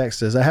Pleasing text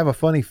says, I have a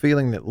funny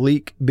feeling that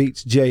Leak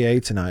beats J.A.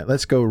 tonight.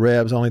 Let's go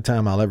Rebs. Only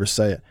time I'll ever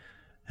say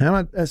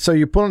it. So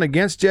you're pulling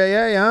against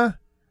J.A., huh?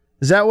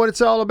 Is that what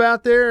it's all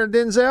about there,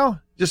 Denzel?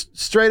 Just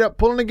straight up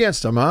pulling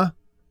against them, huh?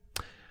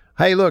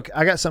 Hey, look,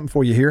 I got something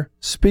for you here.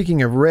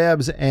 Speaking of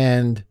Rebs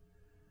and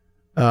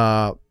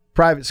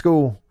private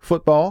school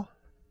football,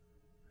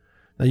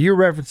 now you're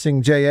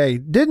referencing J.A.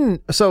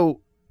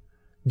 So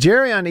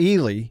Jerrion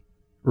Ealy,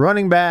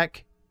 running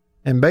back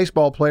and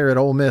baseball player at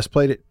Ole Miss,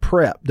 played at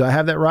Prep. Do I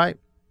have that right?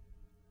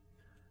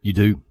 You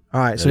do.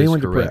 All right, so he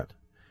went to Prep.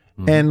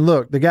 Mm-hmm. And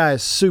look, the guy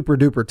is super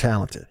duper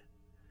talented.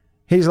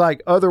 He's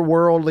like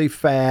otherworldly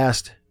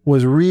fast,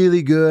 was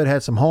really good,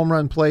 had some home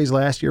run plays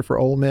last year for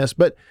Ole Miss.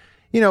 But,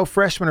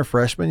 freshmen are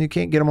freshmen. You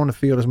can't get them on the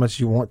field as much as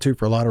you want to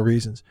for a lot of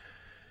reasons.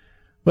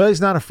 Well,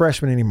 he's not a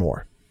freshman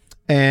anymore.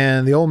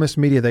 And the Ole Miss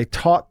media, they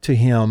talked to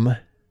him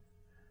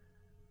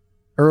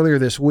earlier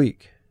this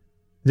week.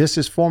 This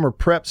is former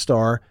Prep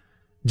star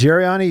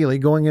Jerrion Ealy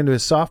going into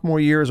his sophomore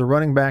year as a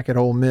running back at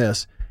Ole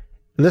Miss.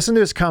 Listen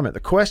to his comment. The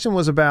question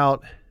was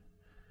about,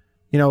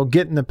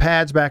 getting the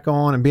pads back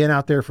on and being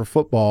out there for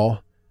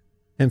football,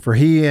 and for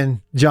he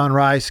and John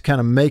Rice kind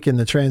of making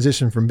the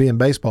transition from being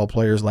baseball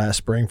players last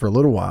spring for a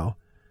little while.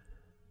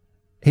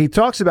 He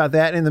talks about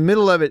that. In the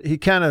middle of it, he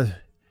kind of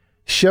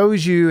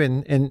shows you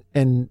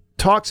and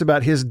talks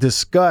about his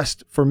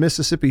disgust for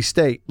Mississippi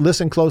State.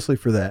 Listen closely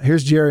for that.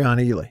 Here's Jerrion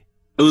Ealy.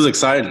 It was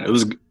exciting.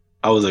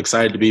 I was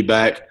excited to be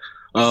back.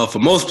 For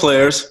most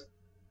players,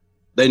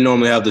 they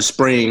normally have the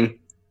spring,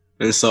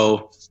 and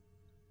so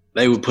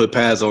they would put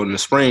pads on in the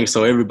spring.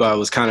 So everybody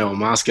was kind of on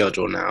my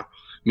schedule now,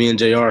 me and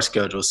JR's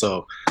schedule.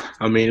 So,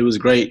 it was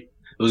great.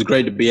 It was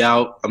great to be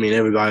out. I mean,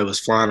 everybody was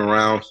flying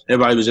around.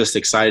 Everybody was just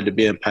excited to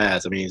be in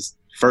pads. I mean, it's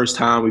the first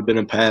time we've been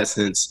in pads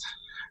since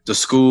the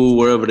school,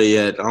 wherever they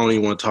at. I don't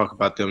even want to talk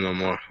about them no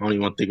more. I don't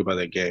even want to think about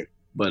that game.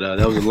 But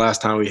that was the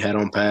last time we had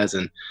on pads,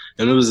 and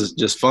it was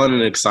just fun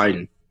and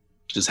exciting.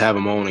 Just have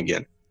them on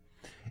again.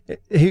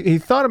 He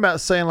thought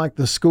about saying like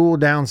the school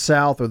down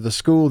south or the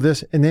school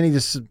this, and then he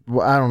just,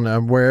 I don't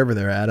know, wherever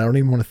they're at. I don't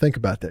even want to think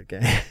about that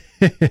game.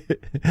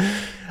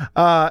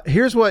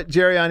 Here's what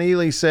Jerrion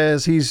Ealy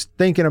says he's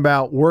thinking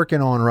about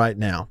working on right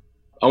now.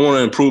 I want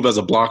to improve as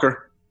a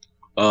blocker.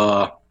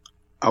 I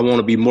want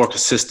to be more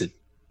consistent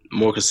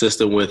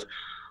with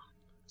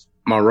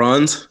my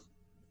runs,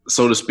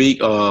 so to speak.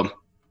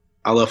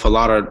 I left a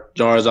lot of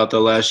yards out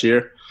there last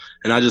year,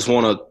 and I just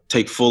want to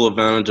take full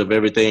advantage of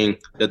everything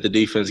that the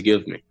defense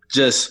gives me.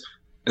 Just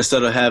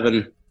instead of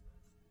having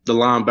the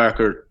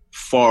linebacker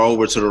far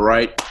over to the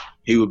right,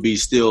 he would be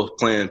still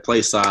playing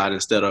play side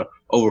instead of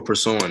over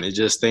pursuing. It's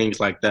just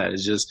things like that.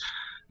 It's just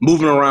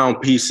moving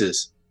around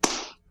pieces.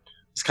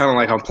 It's kind of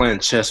like I'm playing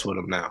chess with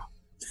him now.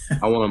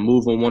 I want to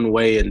move him one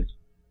way and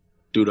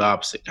do the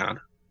opposite, kind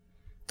of.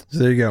 So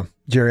there you go,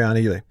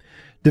 Jerrion Ealy.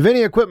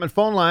 Davini Equipment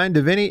phone line.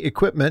 Davini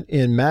Equipment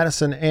in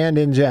Madison and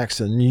in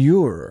Jackson.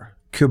 Your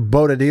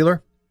Kubota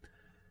dealer.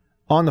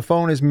 On the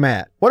phone is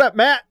Matt. What up,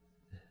 Matt?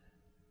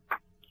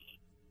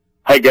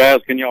 Hey, guys,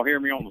 can y'all hear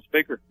me on the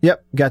speaker?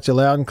 Yep, got you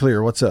loud and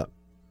clear. What's up?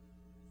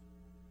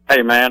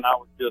 Hey, man, I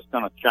was just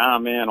going to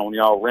chime in on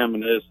y'all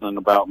reminiscing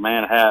about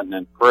Manhattan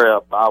and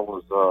prep. I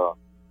was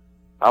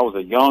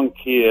a young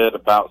kid,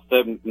 about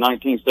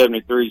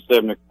 1973,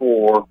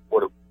 74,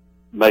 would have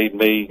made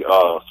me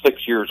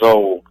 6 years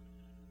old.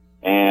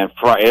 And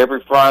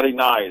every Friday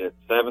night at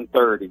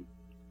 7:30,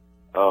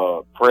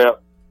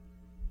 prep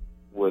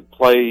would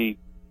play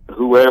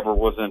whoever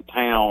was in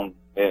town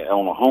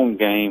on a home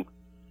game.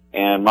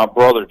 And my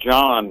brother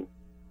John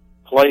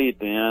played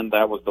then.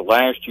 That was the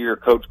last year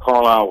Coach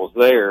Carlisle was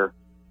there.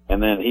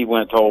 And then he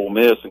went to Ole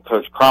Miss and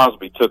Coach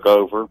Crosby took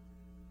over.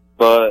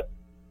 But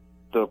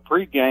the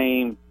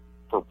pregame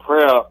for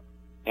prep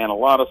and a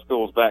lot of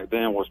schools back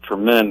then was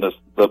tremendous.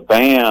 The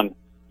band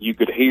you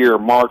could hear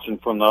marching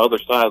from the other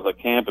side of the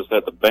campus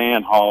at the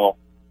band hall.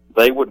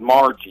 They would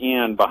march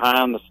in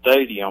behind the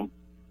stadium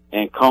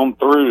and come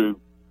through,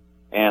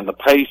 and the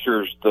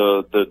Pacers,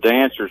 the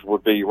dancers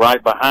would be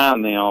right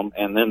behind them,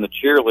 and then the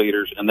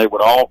cheerleaders, and they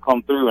would all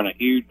come through in a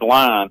huge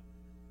line.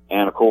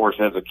 And, of course,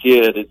 as a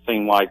kid, it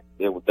seemed like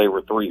they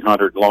were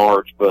 300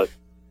 large, but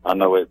I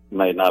know it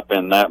may not have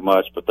been that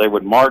much. But they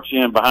would march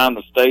in behind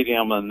the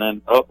stadium and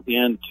then up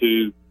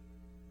into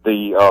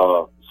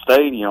the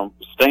stadium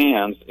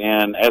stands.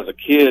 And as a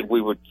kid,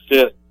 we would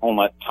sit on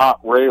that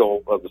top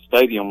rail of the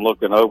stadium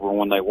looking over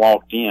when they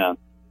walked in.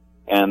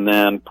 And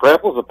then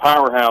prep was a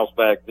powerhouse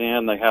back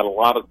then. They had a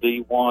lot of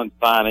D1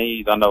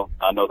 signees. I know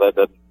that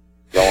doesn't,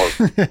 y'all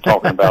are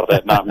talking about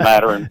that not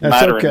mattering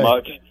okay.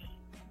 much.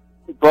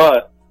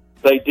 But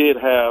they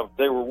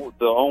were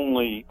the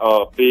only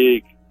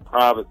big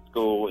private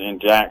school in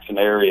Jackson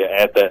area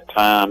at that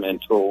time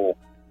until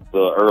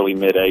the early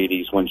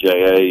mid-'80s when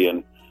JA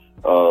and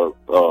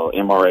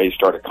MRA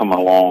started coming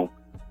along.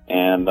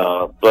 And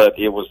but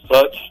it was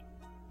such,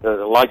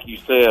 like you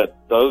said,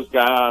 those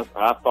guys,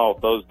 I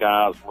thought those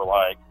guys were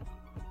like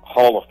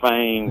Hall of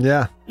Fame,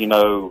 yeah.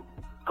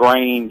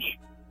 Grange,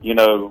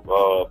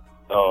 the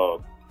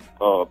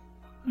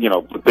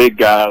big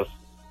guys,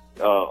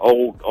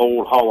 old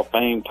Hall of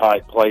Fame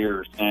type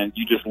players, and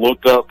you just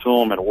looked up to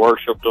them and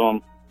worshipped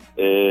them,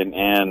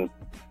 and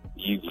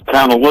you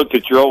kind of looked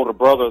at your older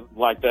brother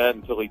like that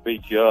until he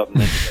beat you up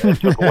and then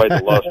took away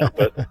the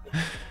luster.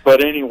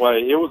 But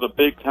anyway, it was a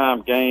big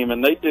time game,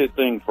 and they did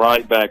things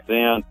right back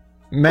then.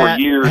 Matt,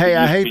 for years, hey,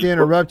 I hate to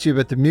interrupt you,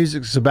 but the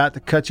music's about to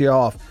cut you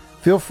off.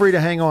 Feel free to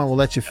hang on. We'll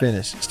let you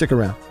finish. Stick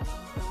around.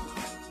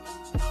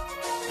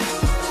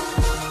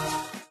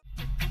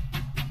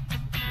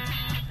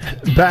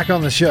 Back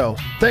on the show.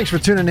 Thanks for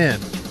tuning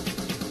in.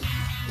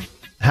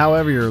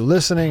 However you're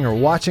listening or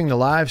watching the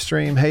live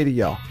stream, hey to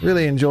y'all.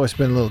 Really enjoy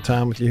spending a little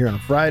time with you here on a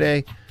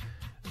Friday.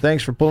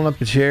 Thanks for pulling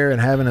up a chair and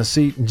having a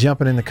seat and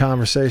jumping in the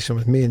conversation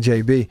with me and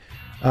JB.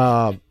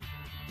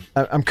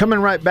 I'm coming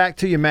right back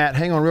to you, Matt.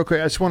 Hang on real quick.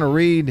 I just want to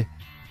read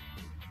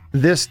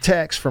this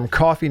text from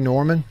Coffee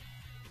Norman,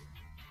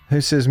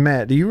 who says,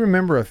 Matt, do you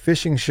remember a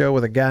fishing show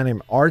with a guy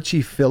named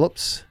Archie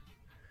Phillips?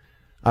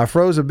 I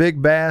froze a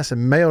big bass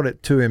and mailed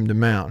it to him to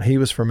mount. He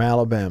was from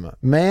Alabama.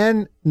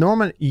 Man,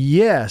 Norman,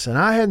 yes. And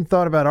I hadn't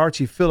thought about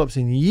Archie Phillips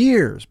in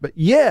years, but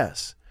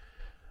yes.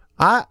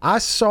 I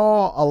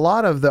saw a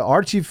lot of the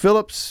Archie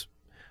Phillips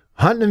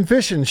hunting and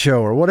fishing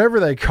show or whatever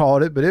they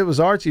called it, but it was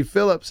Archie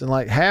Phillips, and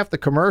like half the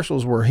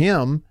commercials were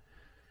him.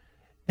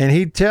 And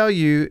he'd tell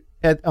you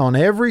on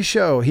every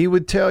show, he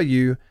would tell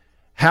you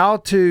how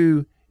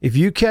to, if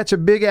you catch a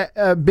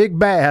big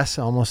bass,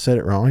 I almost said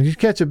it wrong. If you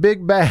catch a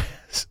big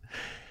bass,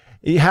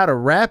 how to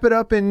wrap it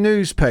up in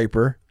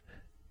newspaper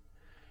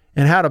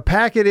and how to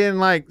pack it in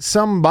like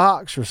some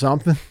box or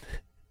something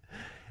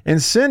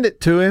and send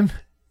it to him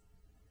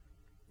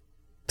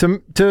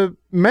to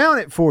mount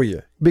it for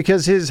you,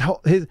 because his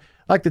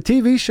Like the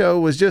TV show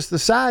was just the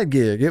side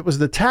gig. It was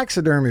the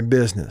taxidermy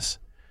business.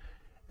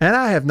 And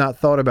I have not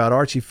thought about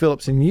Archie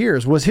Phillips in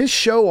years. Was his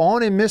show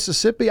on in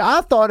Mississippi? I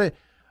thought it,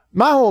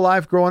 my whole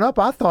life growing up,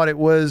 I thought it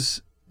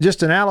was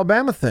just an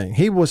Alabama thing.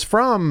 He was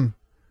from,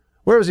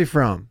 where was he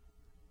from?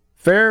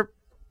 Fairfield?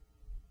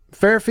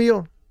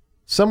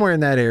 Somewhere in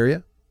that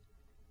area.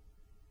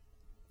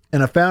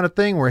 And I found a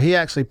thing where he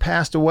actually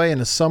passed away in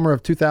the summer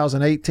of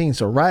 2018.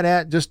 So right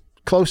at just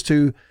close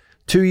to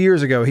 2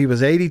 years ago, he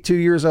was 82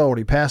 years old.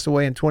 He passed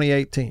away in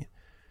 2018.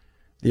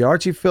 The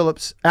Archie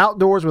Phillips,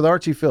 Outdoors with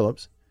Archie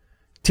Phillips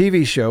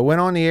TV show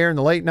went on the air in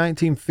the late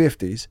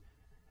 1950s,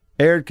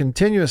 aired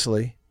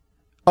continuously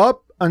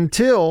up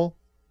until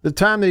the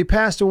time that he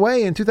passed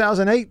away in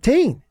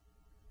 2018.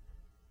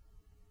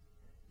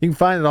 You can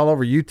find it all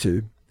over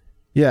YouTube.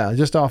 Yeah,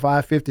 just off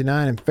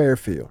I-59 in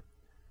Fairfield.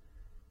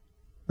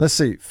 Let's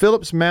see.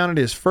 Phillips mounted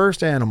his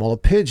first animal, a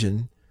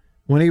pigeon,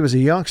 when he was a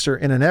youngster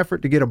in an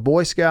effort to get a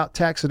Boy Scout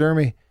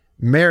taxidermy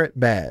merit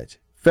badge.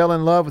 Fell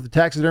in love with the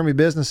taxidermy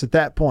business at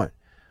that point.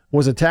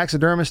 Was a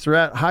taxidermist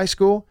throughout high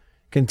school.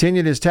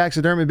 Continued his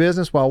taxidermy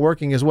business while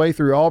working his way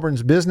through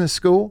Auburn's business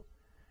school.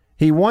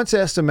 He once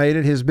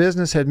estimated his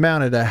business had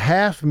mounted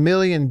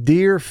 500,000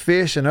 deer,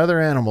 fish, and other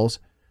animals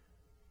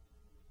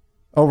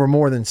over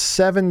more than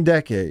 7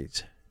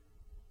 decades.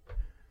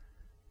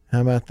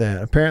 How about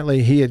that?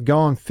 Apparently, he had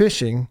gone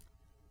fishing.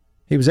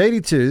 He was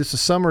 82. This is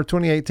summer of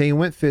 2018.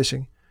 Went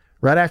fishing.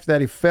 Right after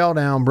that, he fell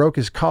down, broke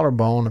his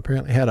collarbone.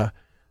 Apparently, had a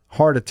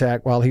heart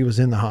attack while he was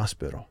in the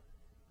hospital.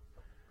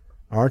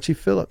 Archie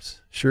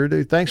Phillips. Sure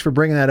do. Thanks for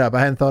bringing that up.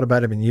 I hadn't thought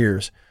about him in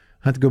years.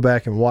 I have to go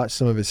back and watch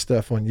some of his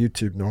stuff on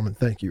YouTube, Norman.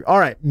 Thank you. All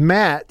right.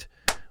 Matt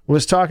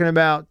was talking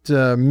about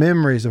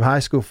memories of high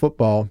school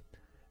football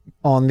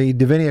on the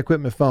Davini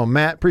Equipment phone.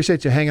 Matt,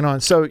 appreciate you hanging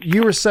on. So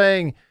you were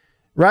saying,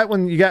 right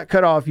when you got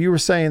cut off, you were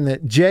saying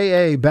that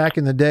JA back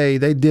in the day,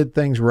 they did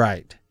things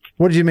right.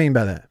 What did you mean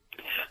by that?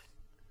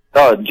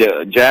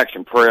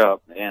 Jackson Prep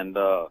and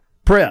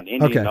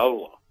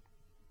Indianola. Okay.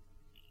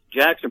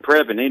 Jackson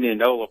Prep and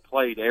Indianola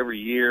played every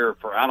year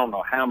for I don't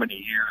know how many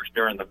years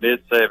during the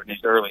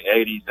mid-'70s, early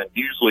 '80s, and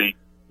usually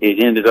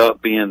it ended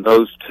up being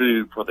those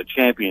two for the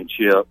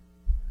championship,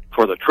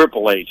 for the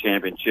AAA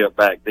championship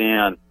back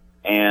then.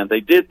 And they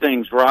did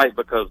things right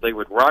because they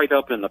would write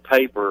up in the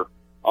paper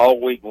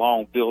all week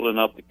long building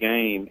up the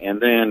game.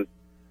 And then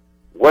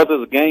whether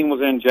the game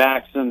was in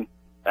Jackson,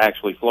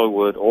 actually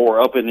Flowood,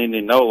 or up in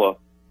Indianola,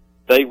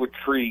 they would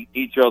treat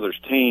each other's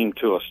team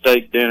to a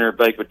steak dinner,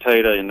 baked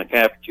potato in the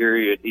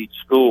cafeteria at each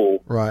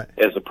school right.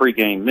 as a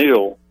pregame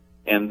meal.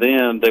 And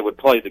then they would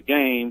play the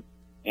game.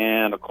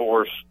 And, of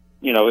course,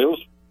 you know, it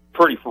was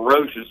pretty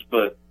ferocious,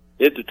 but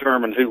it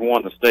determined who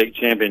won the state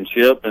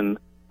championship. And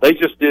they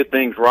just did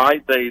things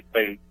right. They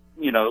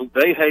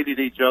hated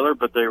each other,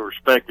 but they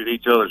respected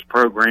each other's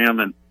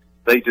program, and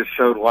they just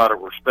showed a lot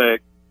of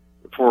respect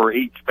for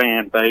each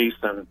fan base.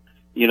 And,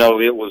 you know,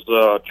 it was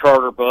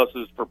charter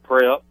buses for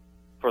prep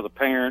for the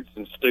parents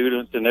and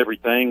students and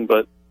everything.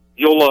 But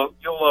you'll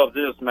love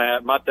this,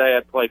 Matt. My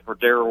dad played for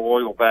Darrell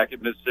Oil back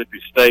at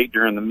Mississippi State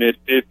during the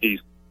mid-'50s,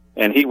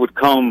 and he would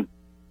come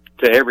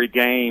to every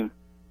game,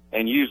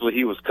 and usually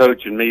he was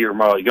coaching me or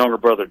my younger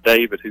brother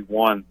David, who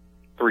won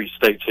 3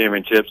 state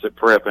championships at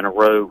prep in a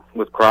row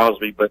with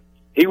Crosby. But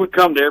he would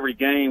come to every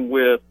game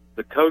with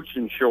the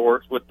coaching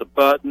shorts with the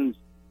buttons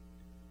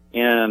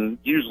and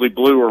usually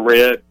blue or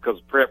red because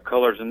of prep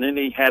colors. And then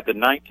he had the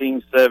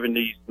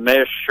 1970s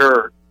mesh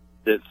shirt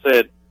that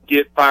said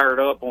 "Get Fired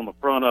Up" on the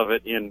front of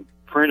it in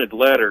printed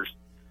letters.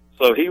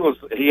 So he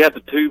had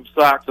the tube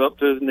socks up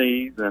to his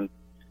knees, and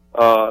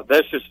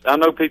that's just, I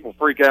know people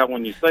freak out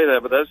when you say that,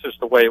 but that's just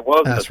the way it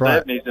was that's in the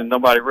 70s, and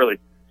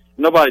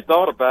nobody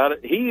thought about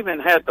it. He even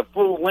had the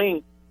full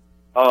length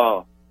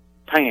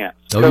pants,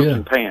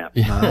 coaching pants.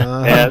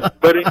 Yeah.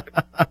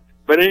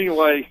 But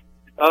anyway,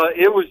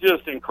 it was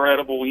just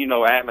incredible, you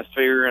know,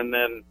 atmosphere. And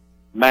then,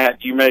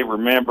 Matt, you may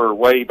remember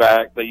way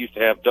back, they used to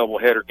have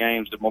doubleheader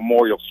games at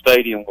Memorial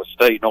Stadium with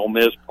State and Ole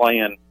Miss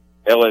playing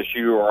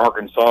LSU or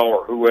Arkansas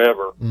or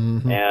whoever.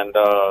 Mm-hmm. And,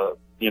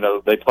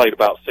 they played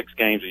about 6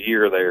 games a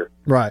year there.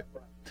 Right.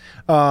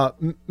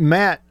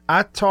 Matt,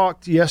 I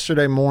talked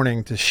yesterday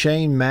morning to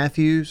Shane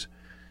Matthews,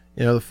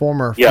 you know, the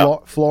former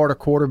Florida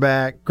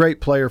quarterback, great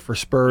player for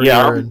Spurrier.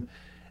 Yeah,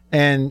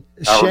 and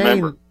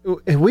Shane,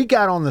 we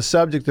got on the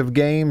subject of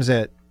games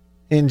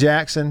in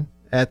Jackson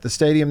at the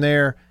stadium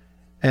there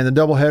and the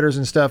doubleheaders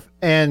and stuff.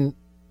 And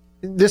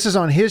this is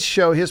on his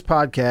show, his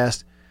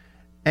podcast.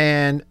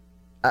 And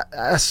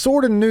I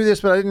sort of knew this,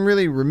 but I didn't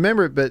really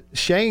remember it. But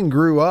Shane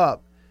grew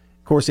up,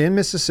 of course, in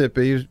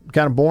Mississippi. He was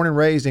kind of born and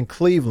raised in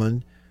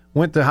Cleveland.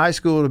 Went to high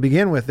school to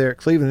begin with there at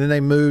Cleveland. Then they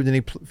moved, and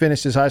he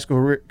finished his high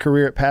school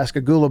career at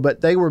Pascagoula.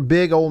 But they were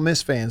big Ole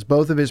Miss fans.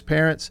 Both of his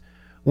parents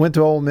went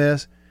to Ole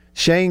Miss.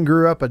 Shane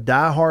grew up a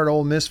diehard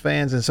Ole Miss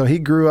fans, and so he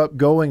grew up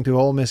going to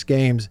Ole Miss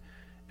games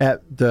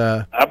at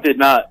the. I did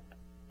not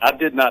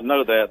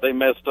know that. They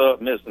messed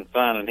up missing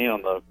signing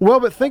him, though. Well,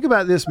 but think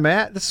about this,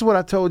 Matt. This is what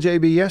I told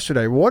JB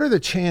yesterday. What are the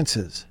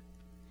chances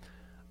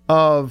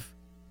of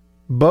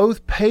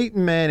both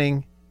Peyton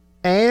Manning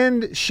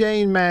and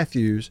Shane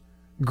Matthews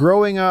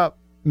growing up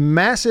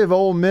massive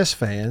Ole Miss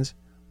fans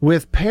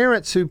with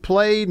parents who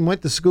played and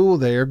went to school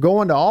there,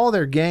 going to all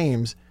their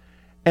games,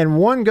 and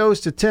one goes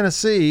to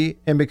Tennessee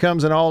and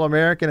becomes an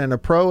All-American and a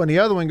pro, and the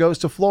other one goes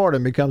to Florida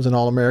and becomes an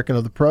All-American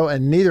of the pro,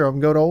 and neither of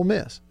them go to Ole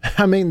Miss.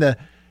 I mean, the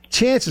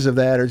chances of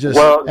that are just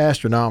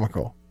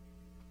astronomical.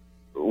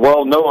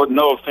 Well,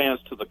 no offense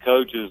to the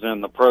coaches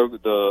and that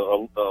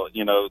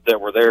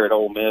were there at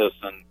Ole Miss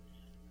and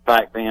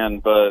back then,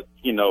 but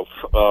there's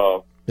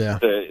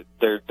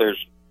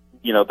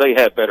they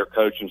had better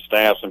coaching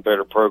staffs and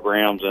better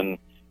programs and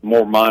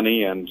more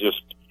money and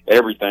just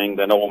everything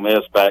than Ole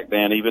Miss back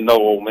then. Even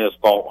though Ole Miss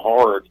fought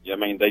hard, I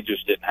mean, they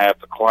just didn't have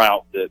the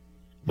clout that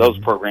those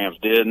programs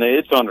did, and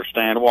it's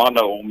understandable. I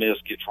know Ole Miss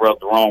gets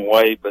rubbed the wrong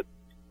way, but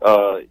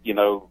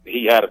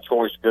he had a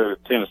choice to go to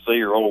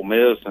Tennessee or Ole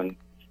Miss, and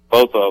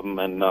both of them,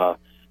 and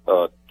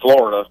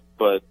Florida.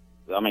 But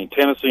I mean,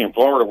 Tennessee and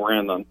Florida were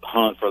in the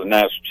hunt for the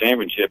national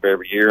championship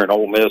every year, and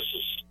Ole Miss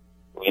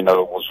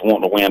was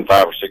wanting to win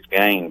 5 or 6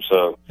 games.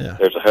 So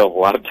there's a hell of a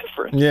lot of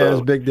difference. Yeah, there's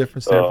a big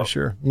difference there for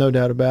sure. No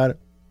doubt about it.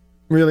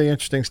 Really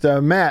interesting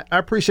stuff. Matt, I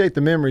appreciate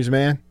the memories,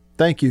 man.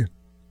 Thank you.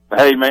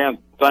 Hey, man.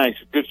 Thanks.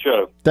 Good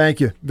show.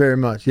 Thank you very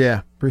much.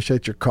 Yeah,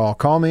 appreciate your call.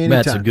 Call me anytime.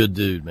 Matt's a good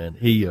dude, man.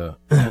 He,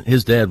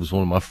 his dad was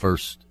one of my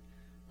first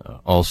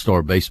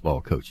all-star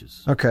baseball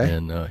coaches. Okay.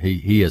 And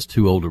he has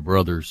 2 older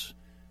brothers.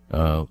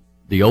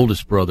 The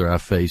oldest brother I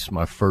faced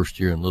my first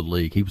year in Little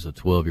League, he was a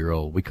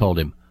 12-year-old. We called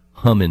him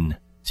Hummin'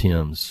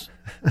 Tim's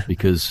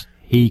because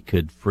he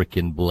could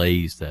frickin'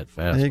 blaze that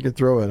fastball. He could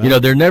throw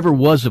it. There never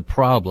was a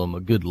problem.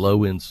 A good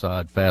low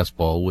inside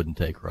fastball wouldn't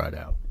take right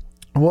out.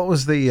 What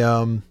was the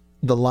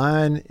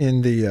line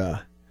in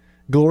the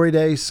Glory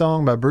Days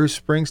song by Bruce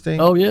Springsteen?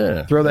 Oh,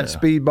 yeah. Throw that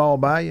speed ball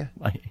by you?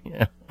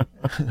 Yeah.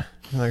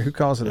 Like, who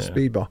calls it a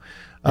speed ball?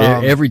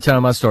 Every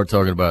time I start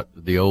talking about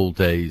the old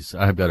days,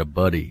 I've got a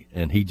buddy,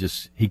 and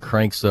he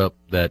cranks up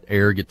that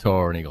air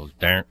guitar, and he goes,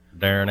 darn,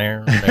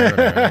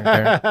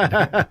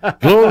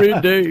 Glory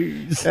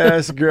Days.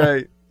 That's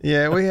great.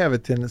 Yeah, we have a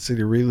tendency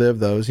to relive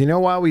those. You know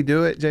why we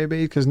do it, JB?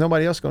 Because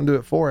nobody else is going to do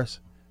it for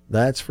us.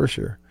 That's for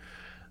sure.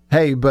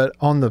 Hey, but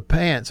on the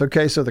pants,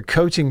 okay, so the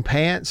coaching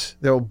pants,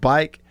 the old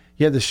bike,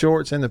 you have the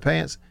shorts and the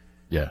pants.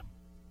 Yeah.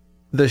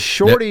 The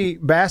shorty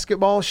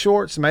basketball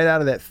shorts made out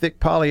of that thick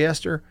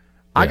polyester. Yeah.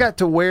 I got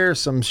to wear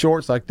some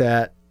shorts like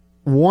that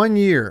one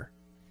year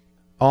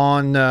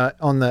on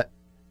the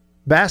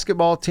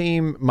basketball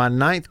team, my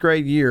 9th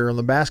grade year on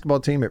the basketball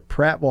team at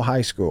Prattville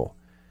High School.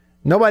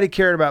 Nobody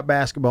cared about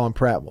basketball in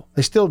Prattville.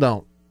 They still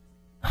don't.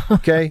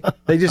 Okay?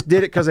 They just did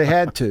it because they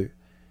had to.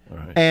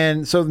 Right.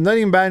 And so they didn't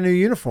even buy new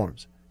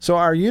uniforms. So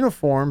our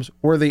uniforms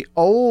were the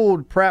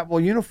old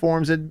Prattville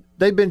uniforms that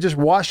they've been just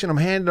washing them,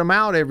 handing them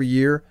out every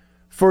year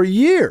for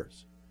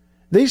years.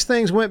 These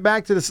things went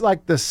back to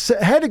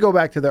had to go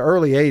back to the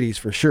early 80s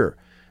for sure.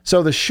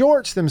 So the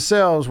shorts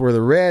themselves were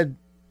the red,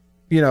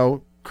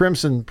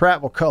 crimson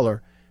Prattville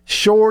color,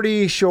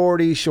 shorty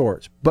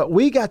shorts. But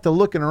we got to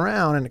looking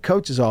around in the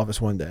coach's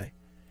office one day,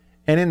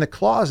 and in the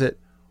closet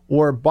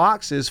were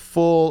boxes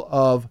full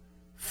of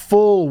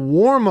full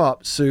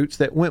warm-up suits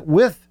that went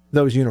with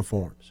those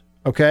uniforms.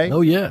 Okay?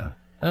 Oh, yeah,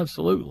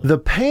 absolutely. The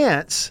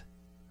pants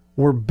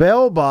were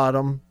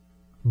bell-bottom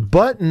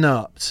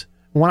button-ups.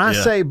 When I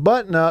say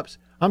button-ups,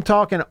 I'm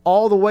talking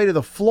all the way to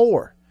the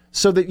floor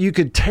so that you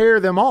could tear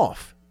them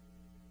off,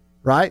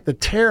 right?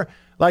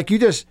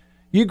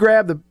 You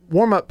grab the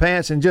warm-up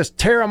pants and just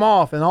tear them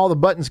off, and all the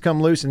buttons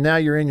come loose, and now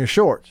you're in your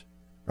shorts,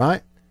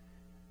 right?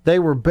 They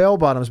were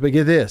bell-bottoms, but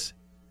get this.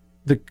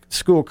 The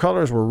school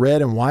colors were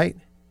red and white.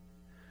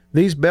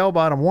 These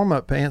bell-bottom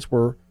warm-up pants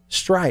were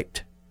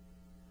striped.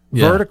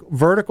 Yeah.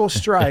 Vertical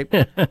stripe,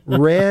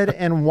 red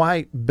and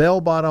white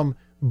bell-bottom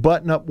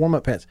button-up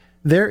warm-up pants.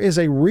 There is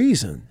a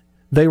reason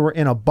they were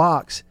in a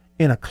box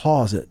in a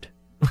closet.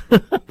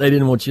 They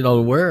didn't want you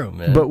to wear them,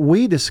 man. But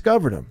we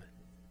discovered them,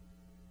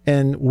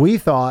 and we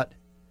thought,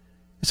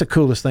 it's the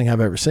coolest thing I've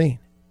ever seen.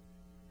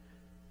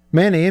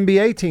 Man, the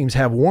NBA teams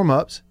have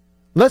warm-ups.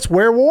 Let's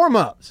wear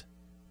warm-ups.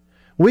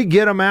 We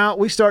get them out.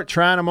 We start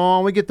trying them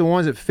on. We get the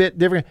ones that fit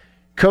different.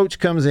 Coach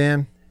comes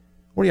in.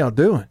 What are y'all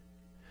doing?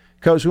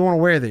 Coach, we want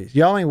to wear these.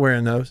 Y'all ain't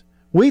wearing those.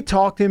 We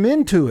talked him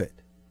into it.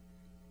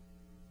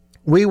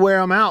 We wear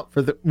them out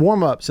for the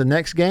warm-ups the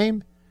next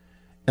game,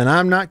 and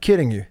I'm not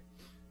kidding you.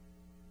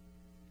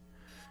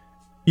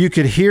 You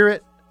could hear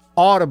it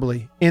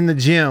audibly in the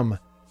gym.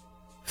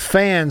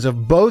 Fans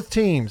of both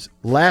teams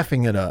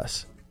laughing at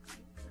us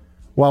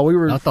while we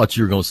were. I thought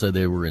you were going to say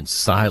they were in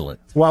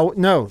silence.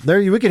 No,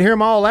 we could hear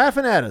them all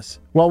laughing at us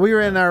while we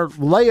were in our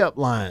layup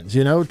lines,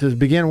 to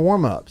begin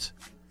warm-ups.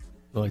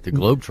 Like the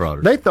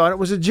Globetrotters. They thought it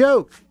was a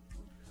joke.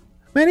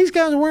 Man, these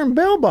guys are wearing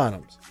bell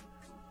bottoms.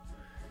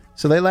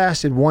 So they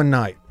lasted one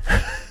night.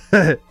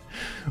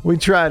 We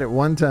tried it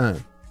one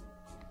time.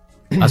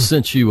 I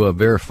sent you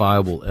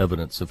verifiable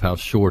evidence of how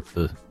short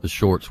the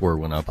shorts were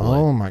when I played.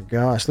 Oh, my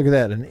gosh. Look at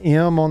that. An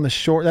M on the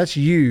short. That's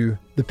you.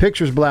 The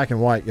picture's black and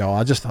white, y'all.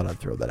 I just thought I'd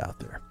throw that out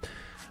there.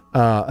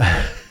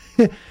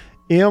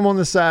 M on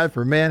the side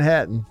for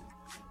Manhattan,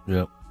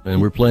 Yep.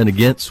 And we're playing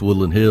against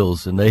Woodland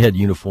Hills, and they had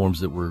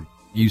uniforms that were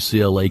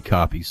UCLA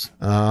copies.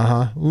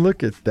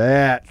 Look at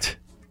that.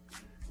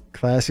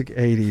 Classic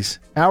 80s.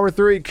 Hour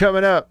 3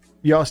 coming up.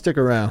 Y'all stick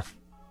around.